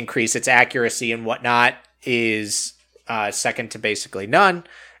to increase its accuracy and whatnot is second to basically none.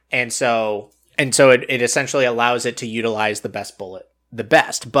 And so it essentially allows it to utilize the best bullet the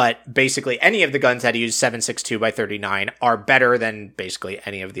best. But basically any of the guns that use 7.62 by 39 are better than basically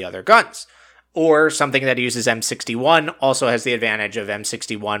any of the other guns. Or something that uses M61 also has the advantage of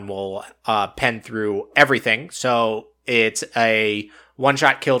M61 will pen through everything. So it's a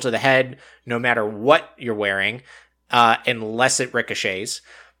one-shot kill to the head no matter what you're wearing, unless it ricochets.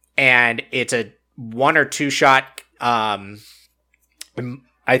 And it's a one or two shot, I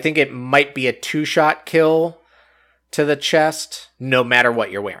think it might be a 2-shot kill to the chest, no matter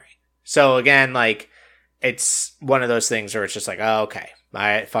what you're wearing. So again, like, it's one of those things where it's just like, oh, okay,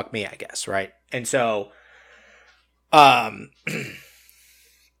 fuck me, I guess, right? And so, armor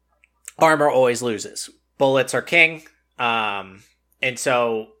always loses. Bullets are king. And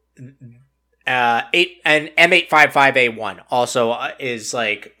so, and M855A1 also is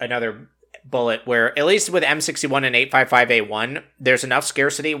like another bullet where, at least with M61 and 855A1, there's enough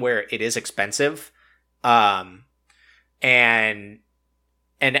scarcity where it is expensive. And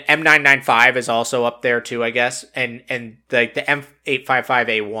M995 is also up there too, I guess. And like the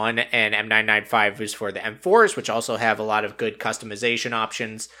M855A1 and M995 is for the M4s, which also have a lot of good customization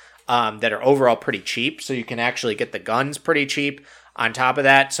options that are overall pretty cheap. So you can actually get the guns pretty cheap on top of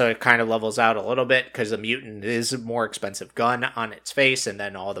that. So it kind of levels out a little bit because the Mutant is a more expensive gun on its face. And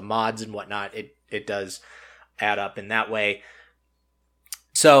then all the mods and whatnot, it does add up in that way.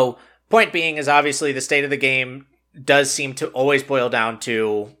 So point being is obviously the state of the game does seem to always boil down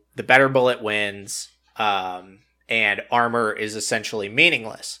to the better bullet wins, and armor is essentially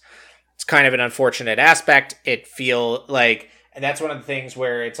meaningless. It's kind of an unfortunate aspect. And that's one of the things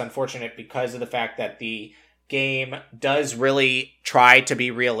where it's unfortunate because of the fact that the game does really try to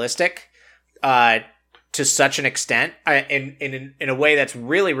be realistic to such an extent, in a way that's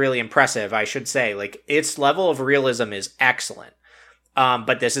really, really impressive, I should say. Like, its level of realism is excellent.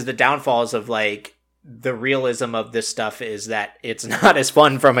 But this is the downfalls of, like, the realism of this stuff is that it's not as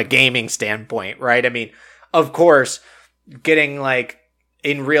fun from a gaming standpoint, right? I mean, of course, getting, like,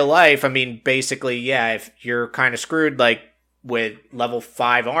 in real life, I mean, basically, yeah, if you're kind of screwed, like, with level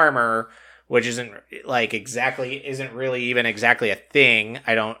 5 armor, which isn't really even exactly a thing.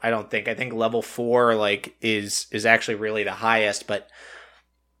 I don't think. I think level 4, like, is actually really the highest, but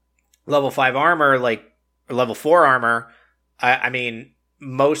level 5 armor, like, or level 4 armor, I mean,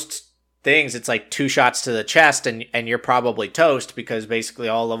 most things, it's like 2 shots to the chest and you're probably toast, because basically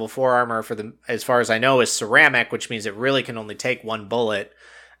all level 4 armor, as far as I know, is ceramic, which means it really can only take 1 bullet,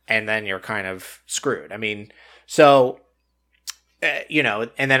 and then you're kind of screwed. I mean, so,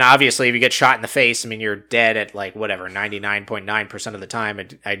 and then obviously if you get shot in the face, I mean, you're dead at, like, whatever, 99.9% of the time.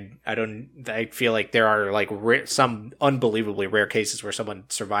 I feel like there are, like, some unbelievably rare cases where someone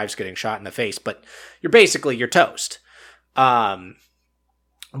survives getting shot in the face, but you're toast.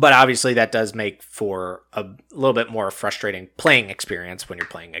 But obviously that does make for a little bit more frustrating playing experience when you're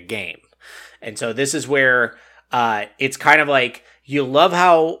playing a game. And so this is where it's kind of like, you love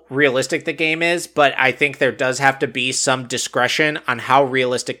how realistic the game is, but I think there does have to be some discretion on how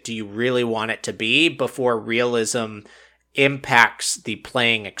realistic do you really want it to be before realism impacts the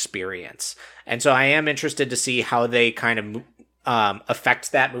playing experience. And so I am interested to see how they kind of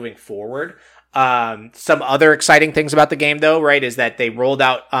affect that moving forward. Some other exciting things about the game, though, right, is that they rolled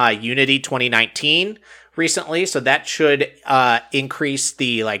out Unity 2019 recently, so that should increase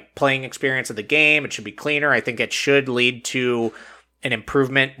the, like, playing experience of the game. It should be cleaner. I think it should lead to an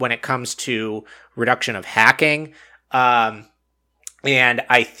improvement when it comes to reduction of hacking, and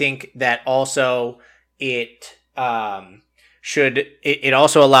I think that also it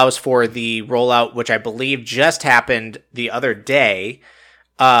also allows for the rollout, which I believe just happened the other day,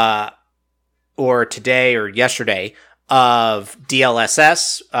 or today or yesterday, of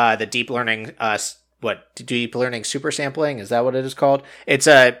DLSS, the deep learning, deep learning super sampling, is that what it is called? It's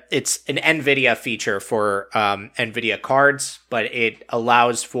an NVIDIA feature for NVIDIA cards, but it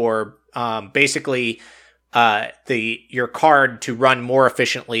allows for basically your card to run more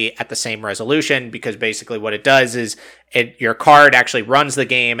efficiently at the same resolution, because basically what it does is your card actually runs the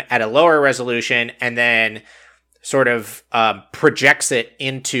game at a lower resolution and then sort of projects it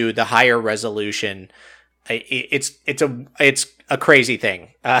into the higher resolution. It's a crazy thing.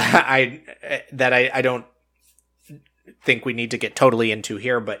 I don't think we need to get totally into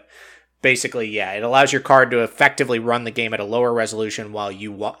here, but basically, yeah, it allows your card to effectively run the game at a lower resolution while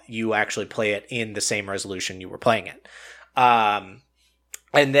you actually play it in the same resolution you were playing it. And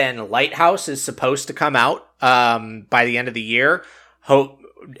then Lighthouse is supposed to come out by the end of the year.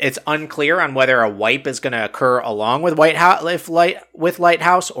 It's unclear on whether a wipe is going to occur along with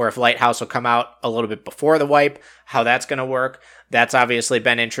Lighthouse, or if Lighthouse will come out a little bit before the wipe, how that's going to work. That's obviously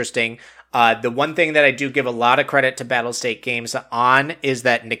been interesting. The one thing that I do give a lot of credit to Battlestate Games on is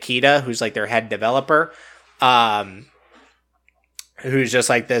that Nikita, who's like their head developer, who's just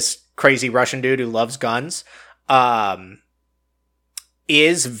like this crazy Russian dude who loves guns,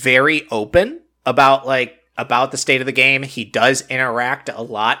 is very open about the state of the game. He does interact a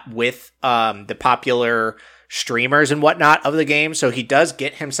lot with the popular streamers and whatnot of the game, so he does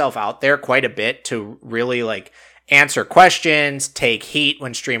get himself out there quite a bit to really, like, answer questions, take heat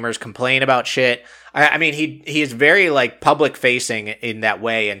when streamers complain about shit. I mean, he is very, like, public facing in that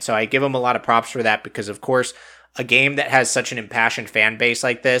way, and so I give him a lot of props for that, because of course a game that has such an impassioned fan base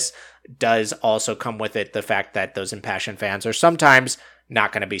like this does also come with it the fact that those impassioned fans are sometimes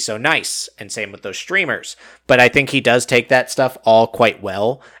not going to be so nice, and same with those streamers. But I think he does take that stuff all quite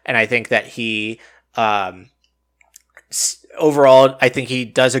well, and I think that he overall, I think he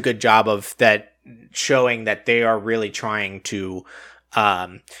does a good job of that, showing that they are really trying to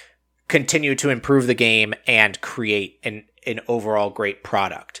continue to improve the game and create an overall great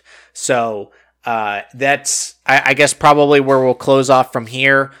product. So that's, I guess, probably where we'll close off from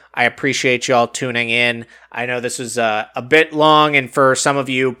here. I appreciate y'all tuning in. I know this was a bit long, and for some of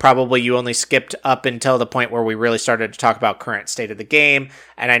you, probably you only skipped up until the point where we really started to talk about current state of the game.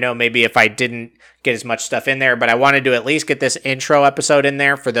 And I know maybe if I didn't get as much stuff in there, but I wanted to at least get this intro episode in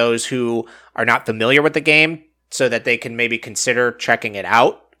there for those who are not familiar with the game, so that they can maybe consider checking it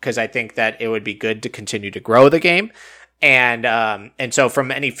out, because I think that it would be good to continue to grow the game. And so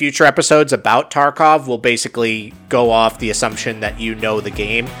from any future episodes about Tarkov, we'll basically go off the assumption that you know the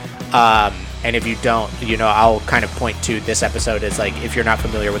game. And if you don't, I'll kind of point to this episode as like, if you're not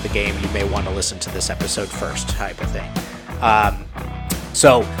familiar with the game, you may want to listen to this episode first, type of thing.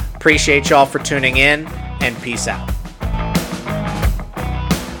 So appreciate y'all for tuning in, and peace out.